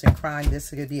partners in crime. This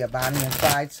could be a Bonnie and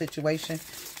Clyde situation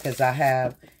because I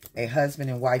have a husband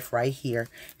and wife right here.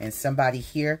 And somebody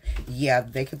here, yeah,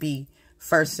 they could be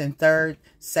 1st and 3rd,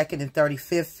 2nd and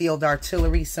 35th field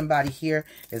artillery. Somebody here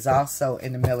is also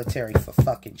in the military for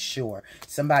fucking sure.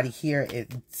 Somebody here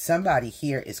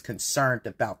is concerned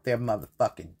about their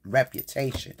motherfucking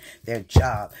reputation, their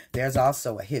job. There's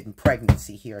also a hidden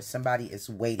pregnancy here. Somebody is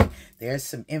waiting. There's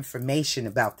some information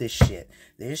about this shit.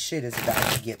 This shit is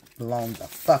about to get blown the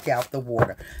fuck out the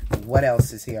water. What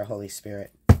else is here, Holy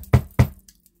Spirit?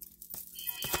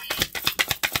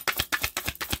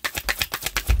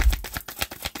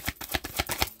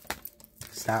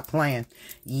 Stop playing.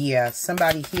 Yeah,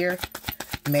 somebody here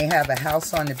may have a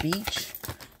house on the beach.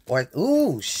 Or,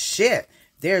 ooh, shit.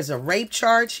 There's a rape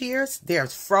charge here.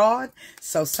 There's fraud.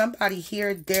 So somebody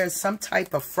here, there's some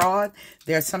type of fraud.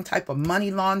 There's some type of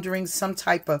money laundering. Some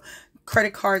type of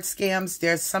credit card scams.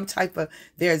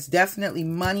 There's definitely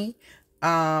money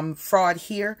fraud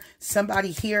here.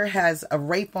 Somebody here has a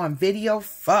rape on video.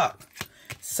 Fuck.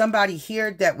 Somebody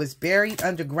here that was buried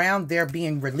underground, they're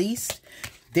being released.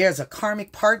 There's a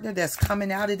karmic partner that's coming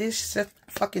out of this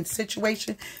fucking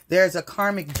situation. There's a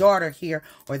karmic daughter here,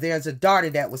 or there's a daughter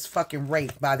that was fucking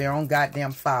raped by their own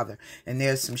goddamn father. And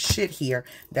there's some shit here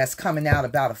that's coming out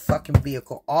about a fucking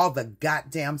vehicle. All the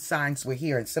goddamn signs were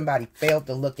here and somebody failed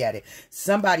to look at it.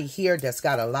 Somebody here that's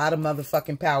got a lot of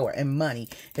motherfucking power and money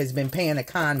has been paying a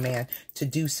con man to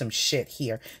do some shit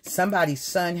here. Somebody's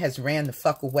son has ran the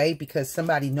fuck away because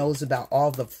somebody knows about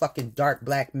all the fucking dark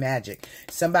black magic.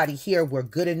 Somebody here where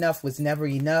good enough was never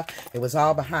enough. It was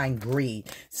all behind greed.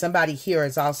 Somebody here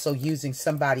is also using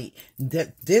somebody.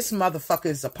 This motherfucker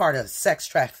is a part of a sex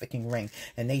trafficking ring.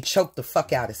 And they choked the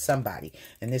fuck out of somebody.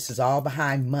 And this is all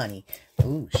behind money.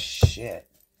 Ooh, shit.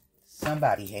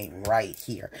 Somebody ain't right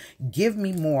here. Give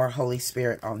me more, Holy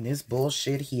Spirit, on this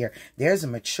bullshit here. There's a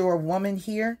mature woman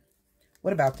here.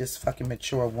 What about this fucking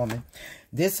mature woman?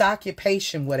 This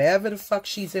occupation, whatever the fuck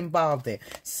she's involved in,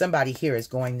 somebody here is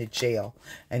going to jail.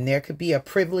 And there could be a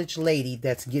privileged lady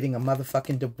that's getting a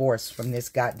motherfucking divorce from this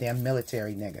goddamn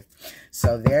military nigga.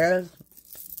 So there,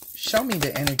 show me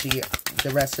the energy, the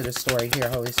rest of the story here,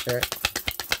 Holy Spirit.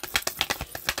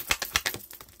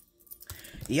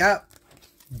 Yup.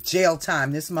 Jail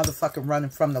time. This motherfucker running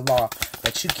from the law.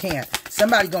 But you can't.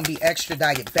 Somebody gonna be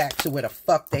extradited back to where the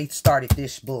fuck they started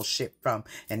this bullshit from.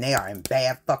 And they are in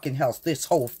bad fucking health. This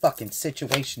whole fucking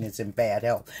situation is in bad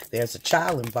health. There's a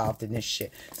child involved in this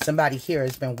shit. Somebody here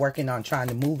has been working on trying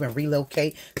to move and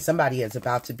relocate. Somebody is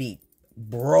about to be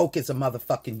broke as a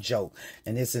motherfucking joke.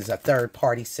 And this is a third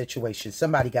party situation.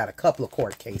 Somebody got a couple of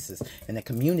court cases. And the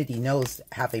community knows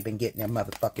how they've been getting their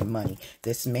motherfucking money.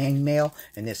 This man male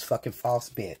and this fucking false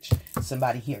bitch.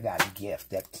 Somebody here got a gift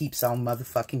that keeps on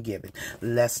motherfucking giving.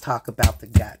 Let's talk about the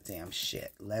goddamn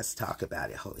shit. Let's talk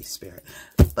about it, Holy Spirit.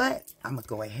 But I'm gonna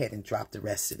go ahead and drop the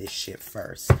rest of this shit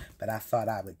first. But I thought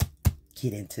I would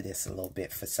get into this a little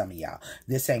bit for some of y'all.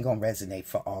 This ain't gonna resonate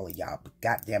for all of y'all, but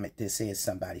goddamn it, this is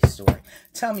somebody's story.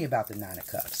 Tell me about the Nine of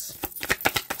Cups.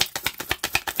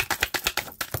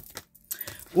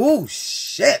 Ooh,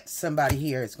 shit. Somebody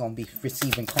here is gonna be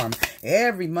receiving karma.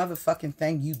 Every motherfucking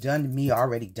thing you done to me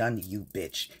already done to you,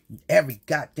 bitch. Every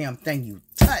goddamn thing you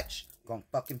touch gonna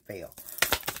fucking fail.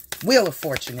 Wheel of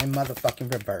Fortune in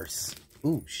motherfucking reverse.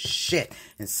 Ooh, shit.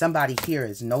 And somebody here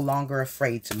is no longer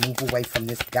afraid to move away from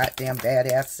this goddamn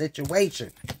badass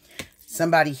situation.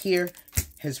 Somebody here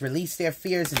has released their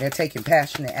fears and they're taking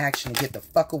passionate action to get the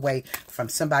fuck away from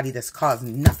somebody that's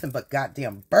causing nothing but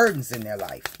goddamn burdens in their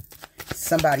life.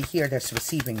 Somebody here that's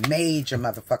receiving major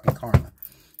motherfucking karma.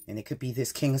 And it could be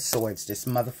this King of Swords, this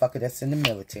motherfucker that's in the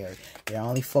military. They're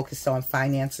only focused on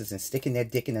finances and sticking their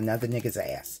dick in another nigga's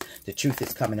ass. The truth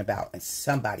is coming about. And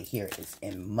somebody here is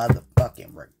in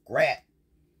motherfucking regret.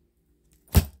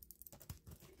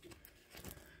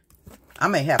 I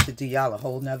may have to do y'all a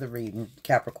whole nother reading,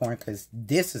 Capricorn, because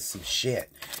this is some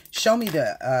shit. Show me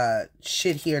the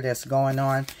shit here that's going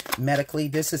on medically.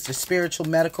 This is the spiritual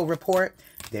medical report.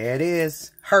 There it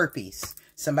is. Herpes.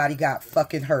 Somebody got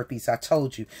fucking herpes. I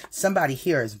told you. Somebody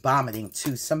here is vomiting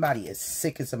too. Somebody is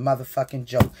sick as a motherfucking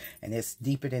joke. And it's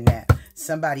deeper than that.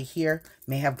 Somebody here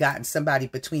may have gotten somebody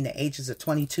between the ages of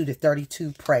 22 to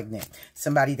 32 pregnant.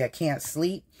 Somebody that can't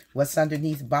sleep. What's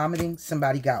underneath vomiting?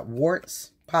 Somebody got warts,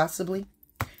 possibly,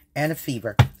 and a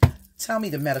fever. Tell me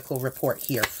the medical report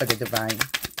here for the divine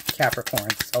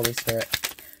Capricorns, Holy Spirit.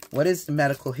 What is the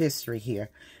medical history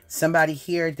here? Somebody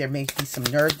here, there may be some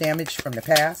nerve damage from the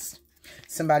past.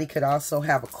 Somebody could also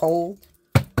have a cold.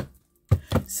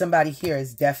 Somebody here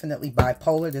is definitely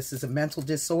bipolar. This is a mental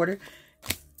disorder.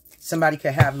 Somebody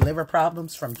could have liver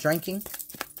problems from drinking.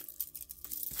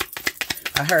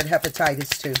 I heard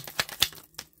hepatitis too.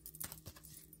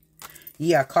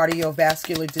 Yeah,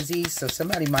 cardiovascular disease. So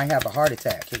somebody might have a heart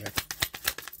attack here.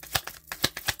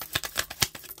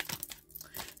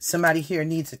 Somebody here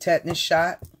needs a tetanus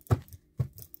shot.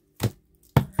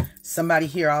 Somebody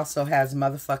here also has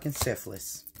motherfucking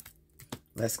syphilis.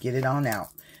 Let's get it on out.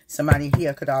 Somebody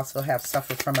here could also have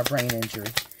suffered from a brain injury.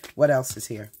 What else is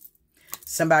here?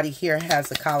 Somebody here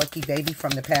has a colicky baby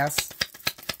from the past.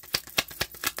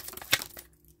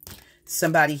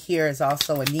 Somebody here is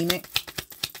also anemic.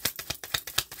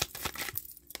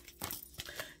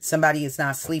 Somebody is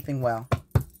not sleeping well.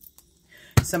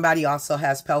 Somebody also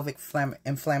has pelvic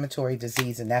inflammatory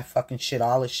disease, and that fucking shit,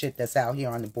 all the shit that's out here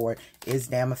on the board is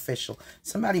damn official.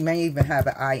 Somebody may even have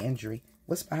an eye injury.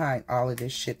 What's behind all of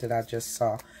this shit that I just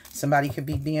saw? Somebody could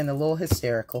be being a little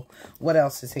hysterical. What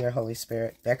else is here, Holy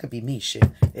Spirit? That could be me shit.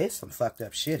 It's some fucked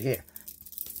up shit here.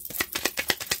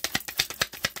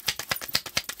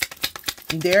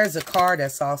 There's a car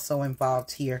that's also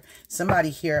involved here.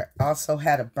 Somebody here also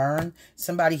had a burn.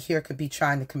 Somebody here could be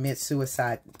trying to commit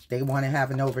suicide. They want to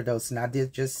have an overdose. And I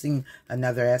did just see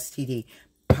another STD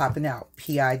popping out.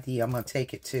 PID. I'm going to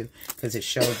take it too, because it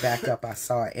showed back up. I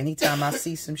saw it. Anytime I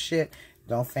see some shit,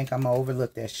 don't think I'm going to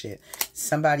overlook that shit.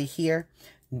 Somebody here,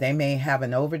 they may have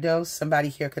an overdose. Somebody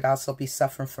here could also be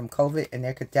suffering from COVID, and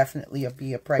there could definitely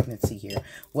be a pregnancy here.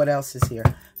 What else is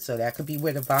here? So that could be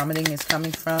where the vomiting is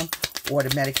coming from, or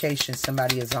the medication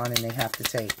somebody is on and they have to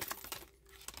take.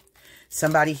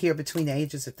 Somebody here between the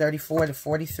ages of 34 to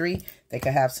 43, they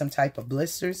could have some type of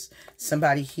blisters.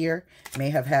 Somebody here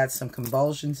may have had some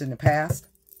convulsions in the past.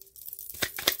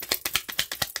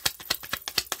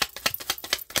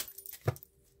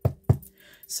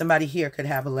 Somebody here could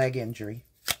have a leg injury.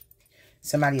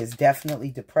 Somebody is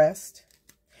definitely depressed,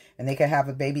 and they could have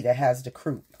a baby that has the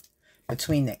croup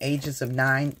between the ages of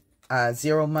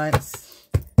 0 months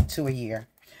to a year.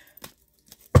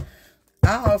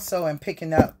 I also am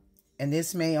picking up, and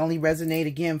this may only resonate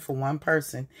again for one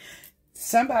person.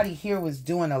 Somebody here was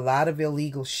doing a lot of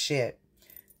illegal shit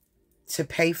to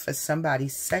pay for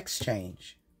somebody's sex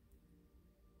change.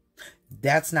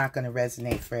 That's not going to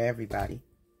resonate for everybody.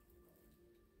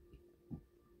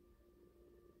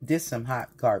 This is some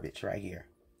hot garbage right here.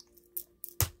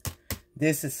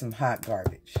 This is some hot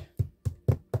garbage.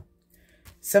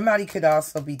 Somebody could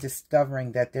also be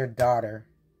discovering that their daughter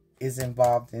is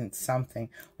involved in something,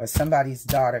 or somebody's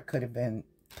daughter could have been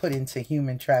put into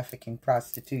human trafficking,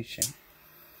 prostitution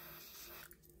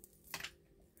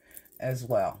as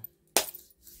well.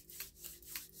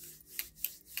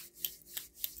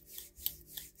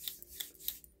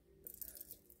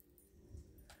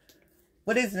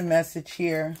 What is the message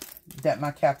here that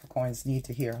my Capricorns need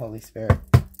to hear, Holy Spirit?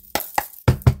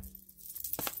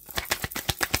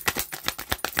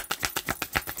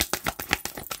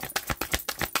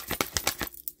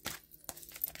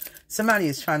 Somebody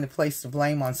is trying to place the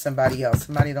blame on somebody else.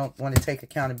 Somebody don't want to take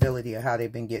accountability of how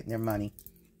they've been getting their money.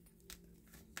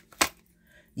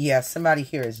 Yeah, somebody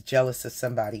here is jealous of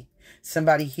somebody.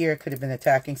 Somebody here could have been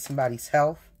attacking somebody's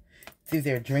health through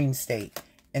their dream state.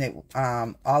 And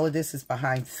all of this is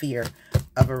behind fear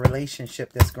of a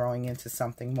relationship that's growing into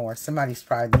something more. Somebody's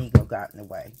pride and ego got in the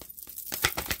way.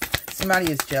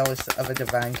 Somebody is jealous of a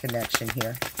divine connection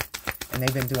here. And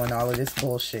they've been doing all of this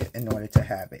bullshit in order to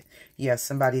have it. Yes,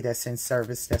 somebody that's in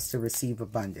service, that's to receive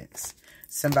abundance.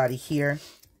 Somebody here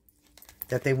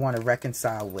that they want to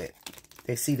reconcile with.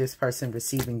 They see this person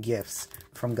receiving gifts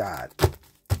from God.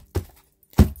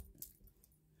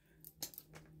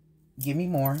 Give me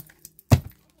more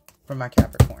for my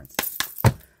Capricorns.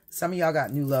 Some of y'all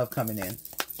got new love coming in.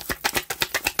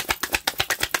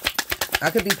 I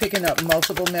could be picking up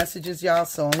multiple messages, y'all,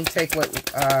 so only take what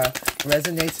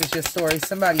resonates as your story.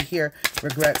 Somebody here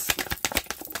regrets.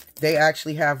 They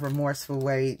actually have remorse for the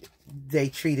way they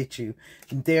treated you.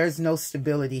 There's no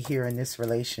stability here in this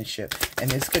relationship. And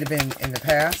this could have been in the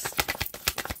past.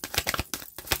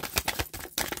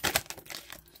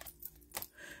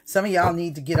 Some of y'all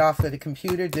need to get off of the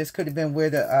computer. This could have been where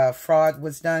the fraud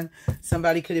was done.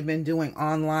 Somebody could have been doing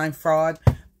online fraud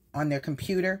on their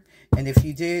computer. And if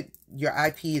you did, your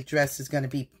IP address is going to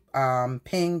be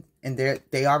pinged. And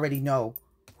they already know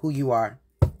who you are.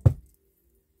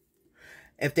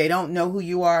 If they don't know who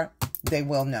you are, they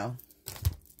will know.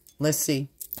 Let's see.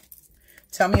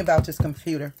 Tell me about this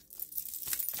computer.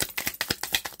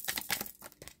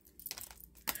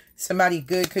 Somebody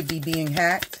good could be being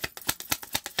hacked.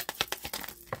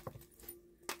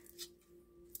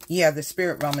 Yeah, the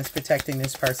spirit realm is protecting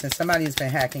this person. Somebody's been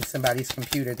hacking somebody's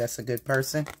computer. That's a good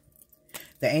person.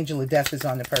 The angel of death is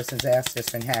on the person's ass that's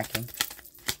been hacking.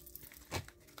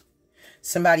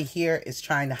 Somebody here is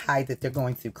trying to hide that they're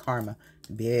going through karma.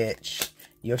 Bitch,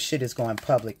 your shit is going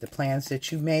public. The plans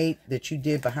that you made, that you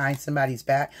did behind somebody's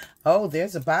back. Oh,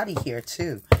 there's a body here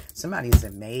too. Somebody's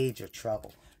in major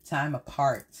trouble. Time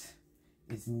apart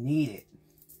is needed.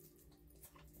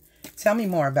 Tell me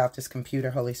more about this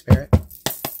computer, Holy Spirit.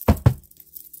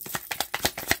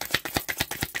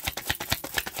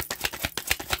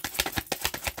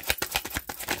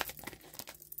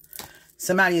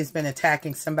 Somebody has been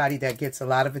attacking somebody that gets a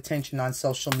lot of attention on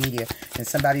social media, and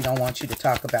somebody don't want you to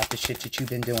talk about the shit that you've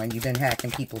been doing. You've been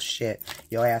hacking people's shit.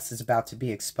 Your ass is about to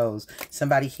be exposed.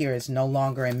 Somebody here is no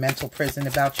longer in mental prison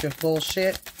about your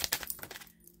bullshit.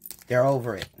 They're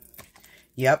over it.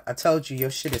 Yep, I told you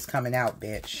your shit is coming out,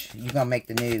 bitch. You're going to make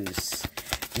the news.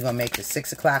 You're going to make the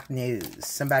 6 o'clock news.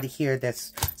 Somebody here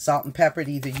that's salt and peppered.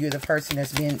 Either you're the person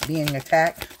that's being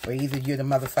attacked, or either you're the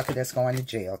motherfucker that's going to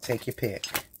jail. Take your pick.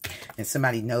 And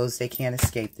somebody knows they can't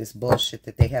escape this bullshit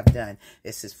that they have done.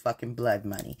 This is fucking blood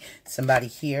money. Somebody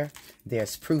here,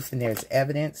 there's proof and there's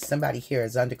evidence. Somebody here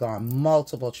has undergone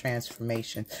multiple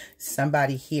transformations.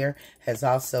 Somebody here has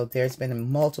also, there's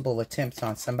been multiple attempts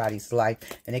on somebody's life.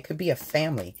 And it could be a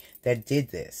family that did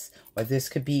this. Or this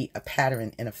could be a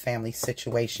pattern in a family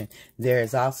situation. There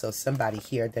is also somebody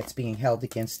here that's being held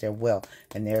against their will.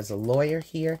 And there's a lawyer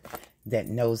here that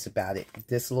knows about it.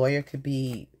 This lawyer could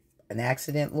be an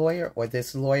accident lawyer, or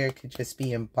this lawyer could just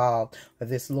be involved, or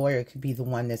this lawyer could be the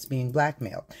one that's being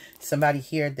blackmailed. Somebody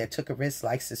here that took a risk,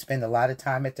 likes to spend a lot of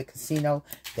time at the casino.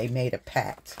 They made a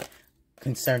pact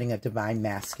concerning a divine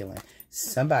masculine.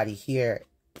 Somebody here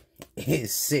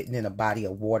is sitting in a body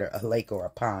of water, a lake or a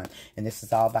pond, and this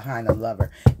is all behind a lover.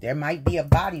 There might be a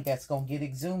body that's going to get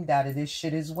exhumed out of this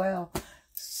shit as well.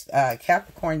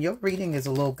 Capricorn, your reading is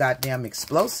a little goddamn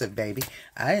explosive, baby.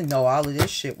 I didn't know all of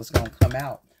this shit was going to come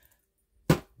out.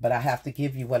 But I have to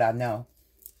give you what I know.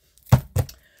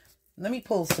 Let me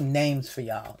pull some names for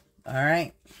y'all. All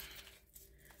right?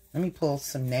 Let me pull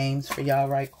some names for y'all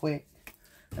right quick.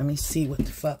 Let me see what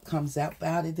the fuck comes out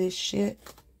of this shit.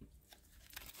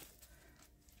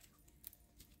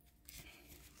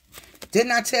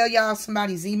 Didn't I tell y'all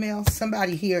somebody's email?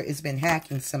 Somebody here has been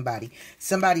hacking somebody.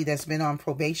 Somebody that's been on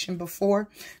probation before.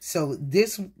 So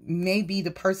this may be the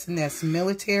person that's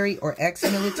military or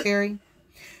ex-military.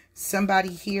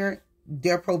 Somebody here,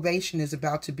 their probation is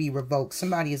about to be revoked.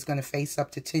 Somebody is going to face up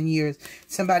to 10 years.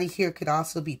 Somebody here could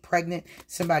also be pregnant.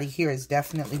 Somebody here is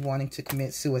definitely wanting to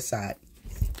commit suicide.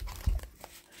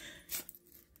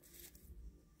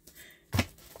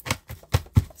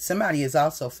 Somebody is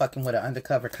also fucking with an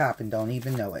undercover cop and don't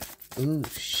even know it. Ooh,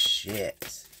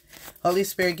 shit. Holy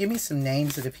Spirit, give me some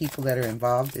names of the people that are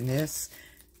involved in this.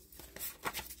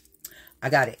 I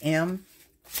got an M.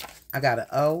 I got an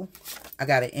O. I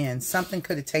got an N. Something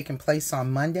could have taken place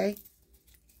on Monday.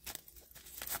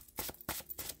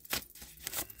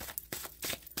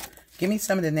 Give me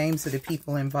some of the names of the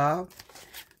people involved.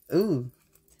 Ooh.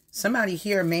 Somebody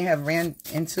here may have ran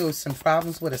into some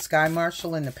problems with a sky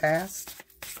marshal in the past.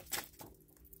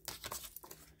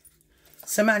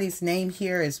 Somebody's name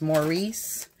here is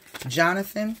Maurice.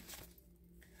 Jonathan.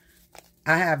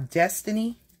 I have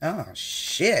Destiny. Oh,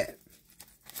 shit.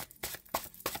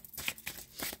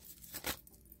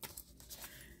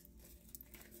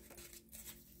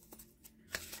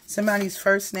 Somebody's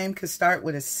first name could start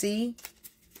with a C.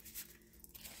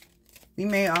 We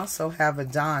may also have a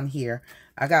Don here.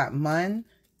 I got Mun.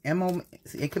 M-O,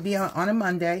 it could be on a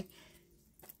Monday.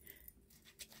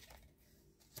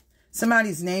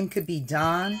 Somebody's name could be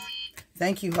Don.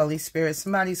 Thank you, Holy Spirit.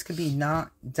 Somebody's could be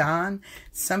not Don.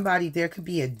 Somebody, there could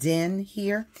be a Den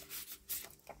here.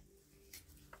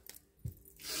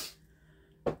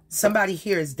 Somebody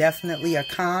here is definitely a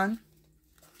Con.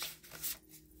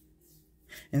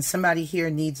 And somebody here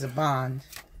needs a bond.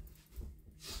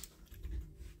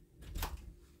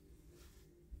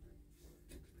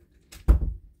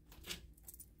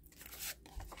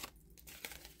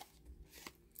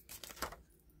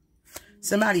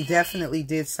 Somebody definitely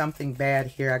did something bad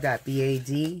here. I got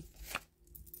BAD.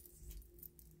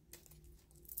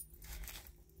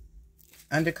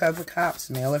 Undercover cops,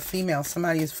 male or female.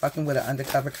 Somebody is fucking with an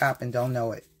undercover cop and don't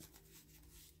know it.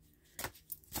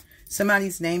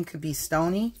 Somebody's name could be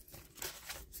Stony.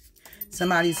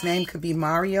 Somebody's name could be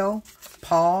Mario,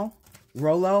 Paul,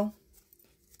 Rolo.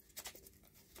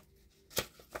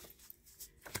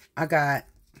 I got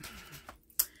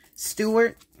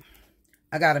Stuart.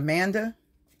 I got Amanda.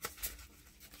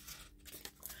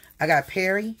 I got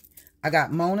Perry. I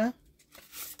got Mona.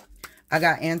 I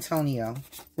got Antonio.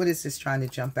 What is this trying to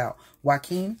jump out?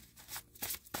 Joaquin.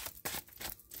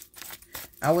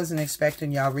 I wasn't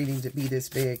expecting y'all reading to be this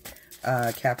big,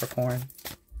 Capricorn.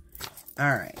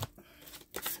 All right.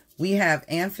 We have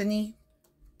Anthony.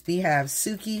 We have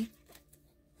Suki.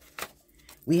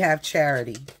 We have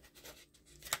Charity.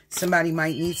 Somebody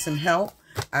might need some help.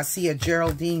 I see a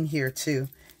Geraldine here too.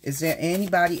 Is there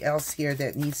anybody else here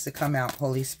that needs to come out,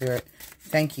 Holy Spirit?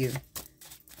 Thank you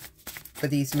for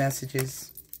these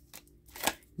messages.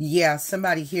 Yeah,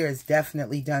 somebody here has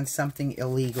definitely done something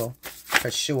illegal, for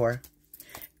sure.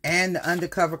 And the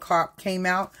undercover cop came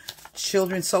out.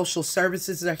 Children's Social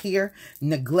Services are here.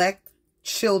 Neglect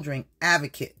Children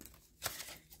Advocate.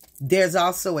 There's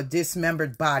also a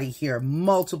dismembered body here.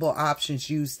 Multiple options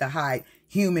used to hide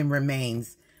human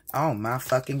remains. Oh my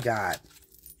fucking God.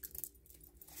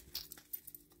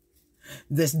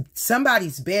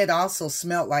 Somebody's bed also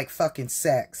smelled like fucking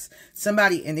sex.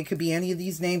 Somebody, and it could be any of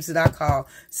these names that I call.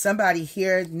 Somebody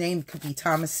here, name could be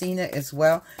Thomasina as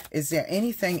well. Is there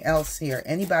anything else here?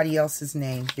 Anybody else's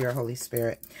name here, Holy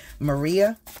Spirit?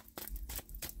 Maria.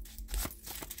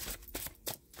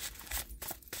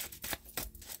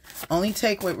 Only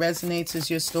take what resonates as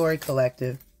your story,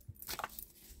 collective.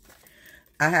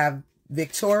 I have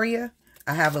Victoria.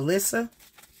 I have Alyssa.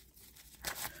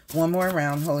 One more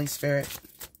round, Holy Spirit.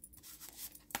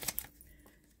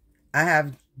 I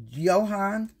have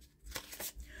Johan.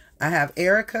 I have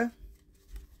Erica.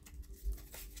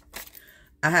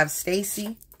 I have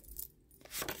Stacy.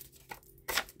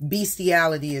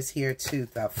 Bestiality is here too.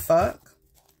 The fuck?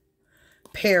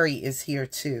 Perry is here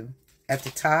too. At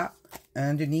the top.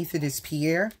 Underneath it is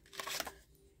Pierre.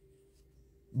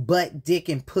 Butt, dick,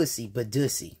 and pussy,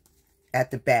 badussy. At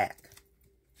the back.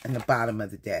 And the bottom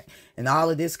of the deck. And all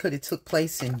of this could have took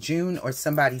place in June, or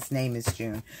somebody's name is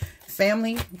June.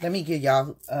 Family, let me give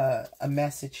y'all a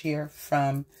message here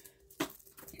from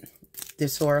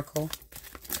this oracle.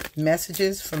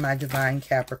 Messages for my divine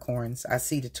Capricorns. I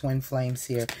see the twin flames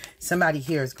here. Somebody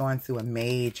here is going through a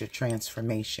major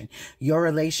transformation. Your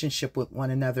relationship with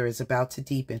one another is about to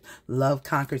deepen. Love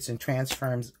conquers and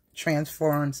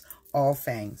transforms all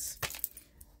things.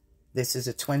 This is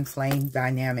a twin flame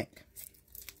dynamic.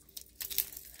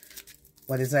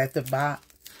 What is at the bottom?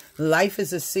 Life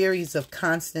is a series of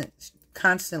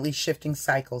constantly shifting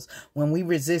cycles. When we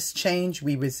resist change,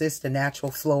 we resist the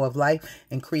natural flow of life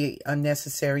and create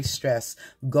unnecessary stress.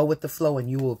 Go with the flow and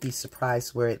you will be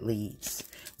surprised where it leads.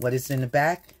 What is in the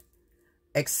back?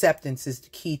 Acceptance is the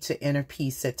key to inner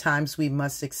peace. At times we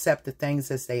must accept the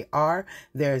things as they are.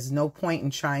 There is no point in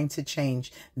trying to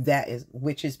change that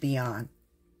which is beyond.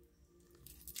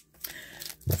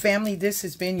 Family, this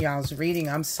has been y'all's reading.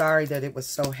 I'm sorry that it was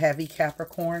so heavy,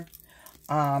 Capricorn.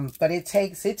 But it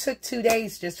took 2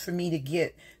 days just for me to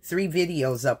get 3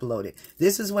 videos uploaded.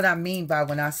 This is what I mean by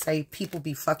when I say people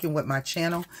be fucking with my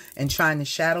channel and trying to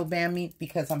shadow ban me,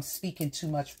 because I'm speaking too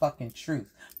much fucking truth.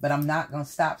 But I'm not going to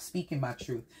stop speaking my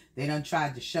truth. They done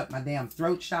tried to shut my damn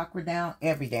throat chakra down,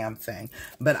 every damn thing.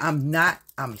 But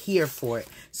I'm here for it.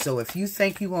 So if you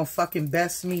think you gonna fucking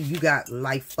best me, you got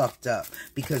life fucked up.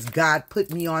 Because God put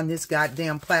me on this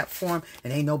goddamn platform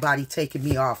and ain't nobody taking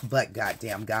me off but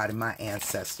goddamn God and my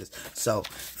ancestors. So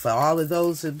for all of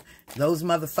those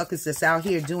motherfuckers that's out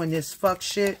here doing this fuck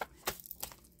shit,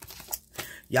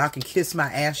 y'all can kiss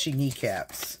my ashy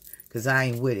kneecaps. Because I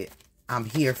ain't with it. I'm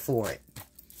here for it.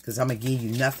 Because I'm going to give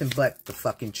you nothing but the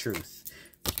fucking truth.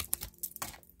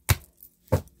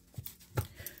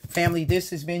 Family,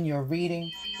 this has been your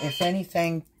reading. If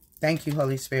anything, thank you,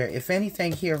 Holy Spirit. If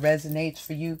anything here resonates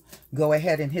for you, go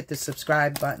ahead and hit the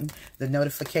subscribe button, the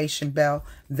notification bell.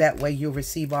 That way you'll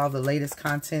receive all the latest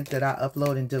content that I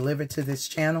upload and deliver to this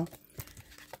channel.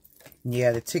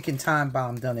 Yeah, the ticking time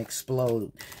bomb done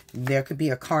explode. There could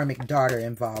be a karmic daughter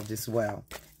involved as well.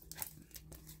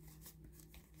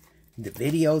 The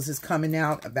videos is coming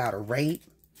out about a rape.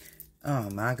 Oh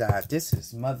my God, this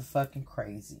is motherfucking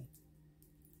crazy.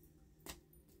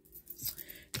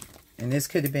 And this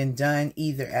could have been done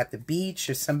either at the beach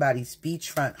or somebody's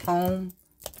beachfront home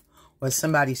or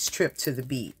somebody's trip to the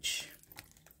beach.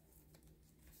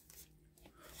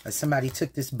 Somebody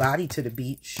took this body to the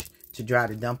beach to try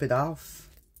to dump it off.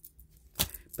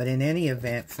 But in any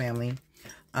event, family,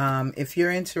 if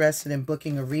you're interested in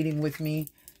booking a reading with me,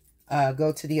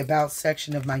 go to the About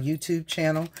section of my YouTube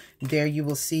channel. There you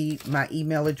will see my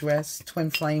email address,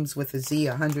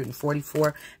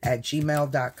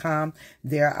 twinflames144@gmail.com.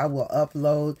 There I will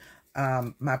upload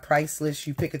my price list.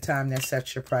 You pick a time that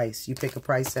sets your price. You pick a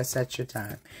price that sets your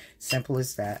time. Simple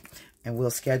as that. And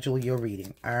we'll schedule your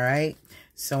reading. All right?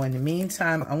 So in the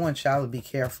meantime, I want y'all to be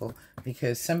careful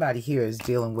because somebody here is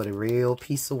dealing with a real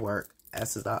piece of work.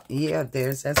 Yeah,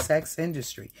 there's that sex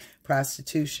industry,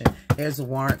 prostitution. There's a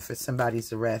warrant for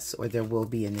somebody's arrest, or there will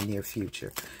be in the near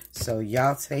future. So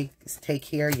y'all take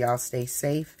care. Y'all stay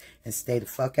safe and stay the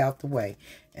fuck out the way.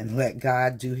 And let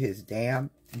God do his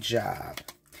damn job.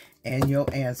 And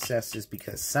your ancestors,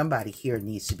 because somebody here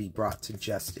needs to be brought to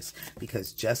justice,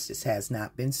 because justice has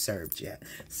not been served yet.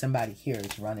 Somebody here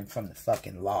is running from the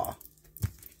fucking law.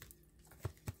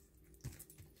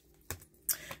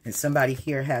 And somebody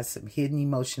here has some hidden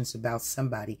emotions about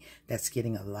somebody that's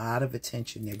getting a lot of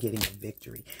attention. They're getting a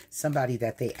victory. Somebody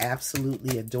that they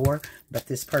absolutely adore, but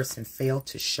this person failed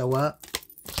to show up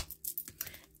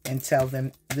and tell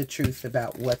them the truth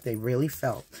about what they really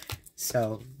felt.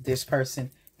 So this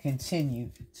person continue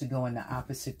to go in the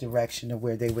opposite direction of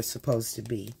where they were supposed to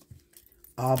be.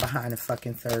 All behind a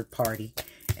fucking third party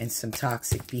and some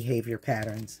toxic behavior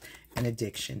patterns and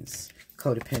addictions,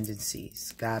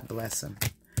 codependencies. God bless them.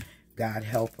 God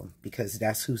help them, because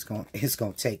that's who's it's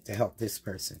going to take to help this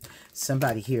person.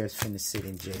 Somebody here is finna sit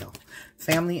in jail.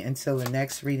 Family, until the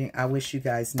next reading, I wish you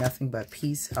guys nothing but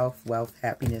peace, health, wealth,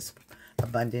 happiness,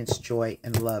 abundance, joy,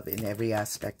 and love in every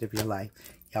aspect of your life.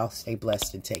 Y'all stay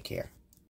blessed and take care.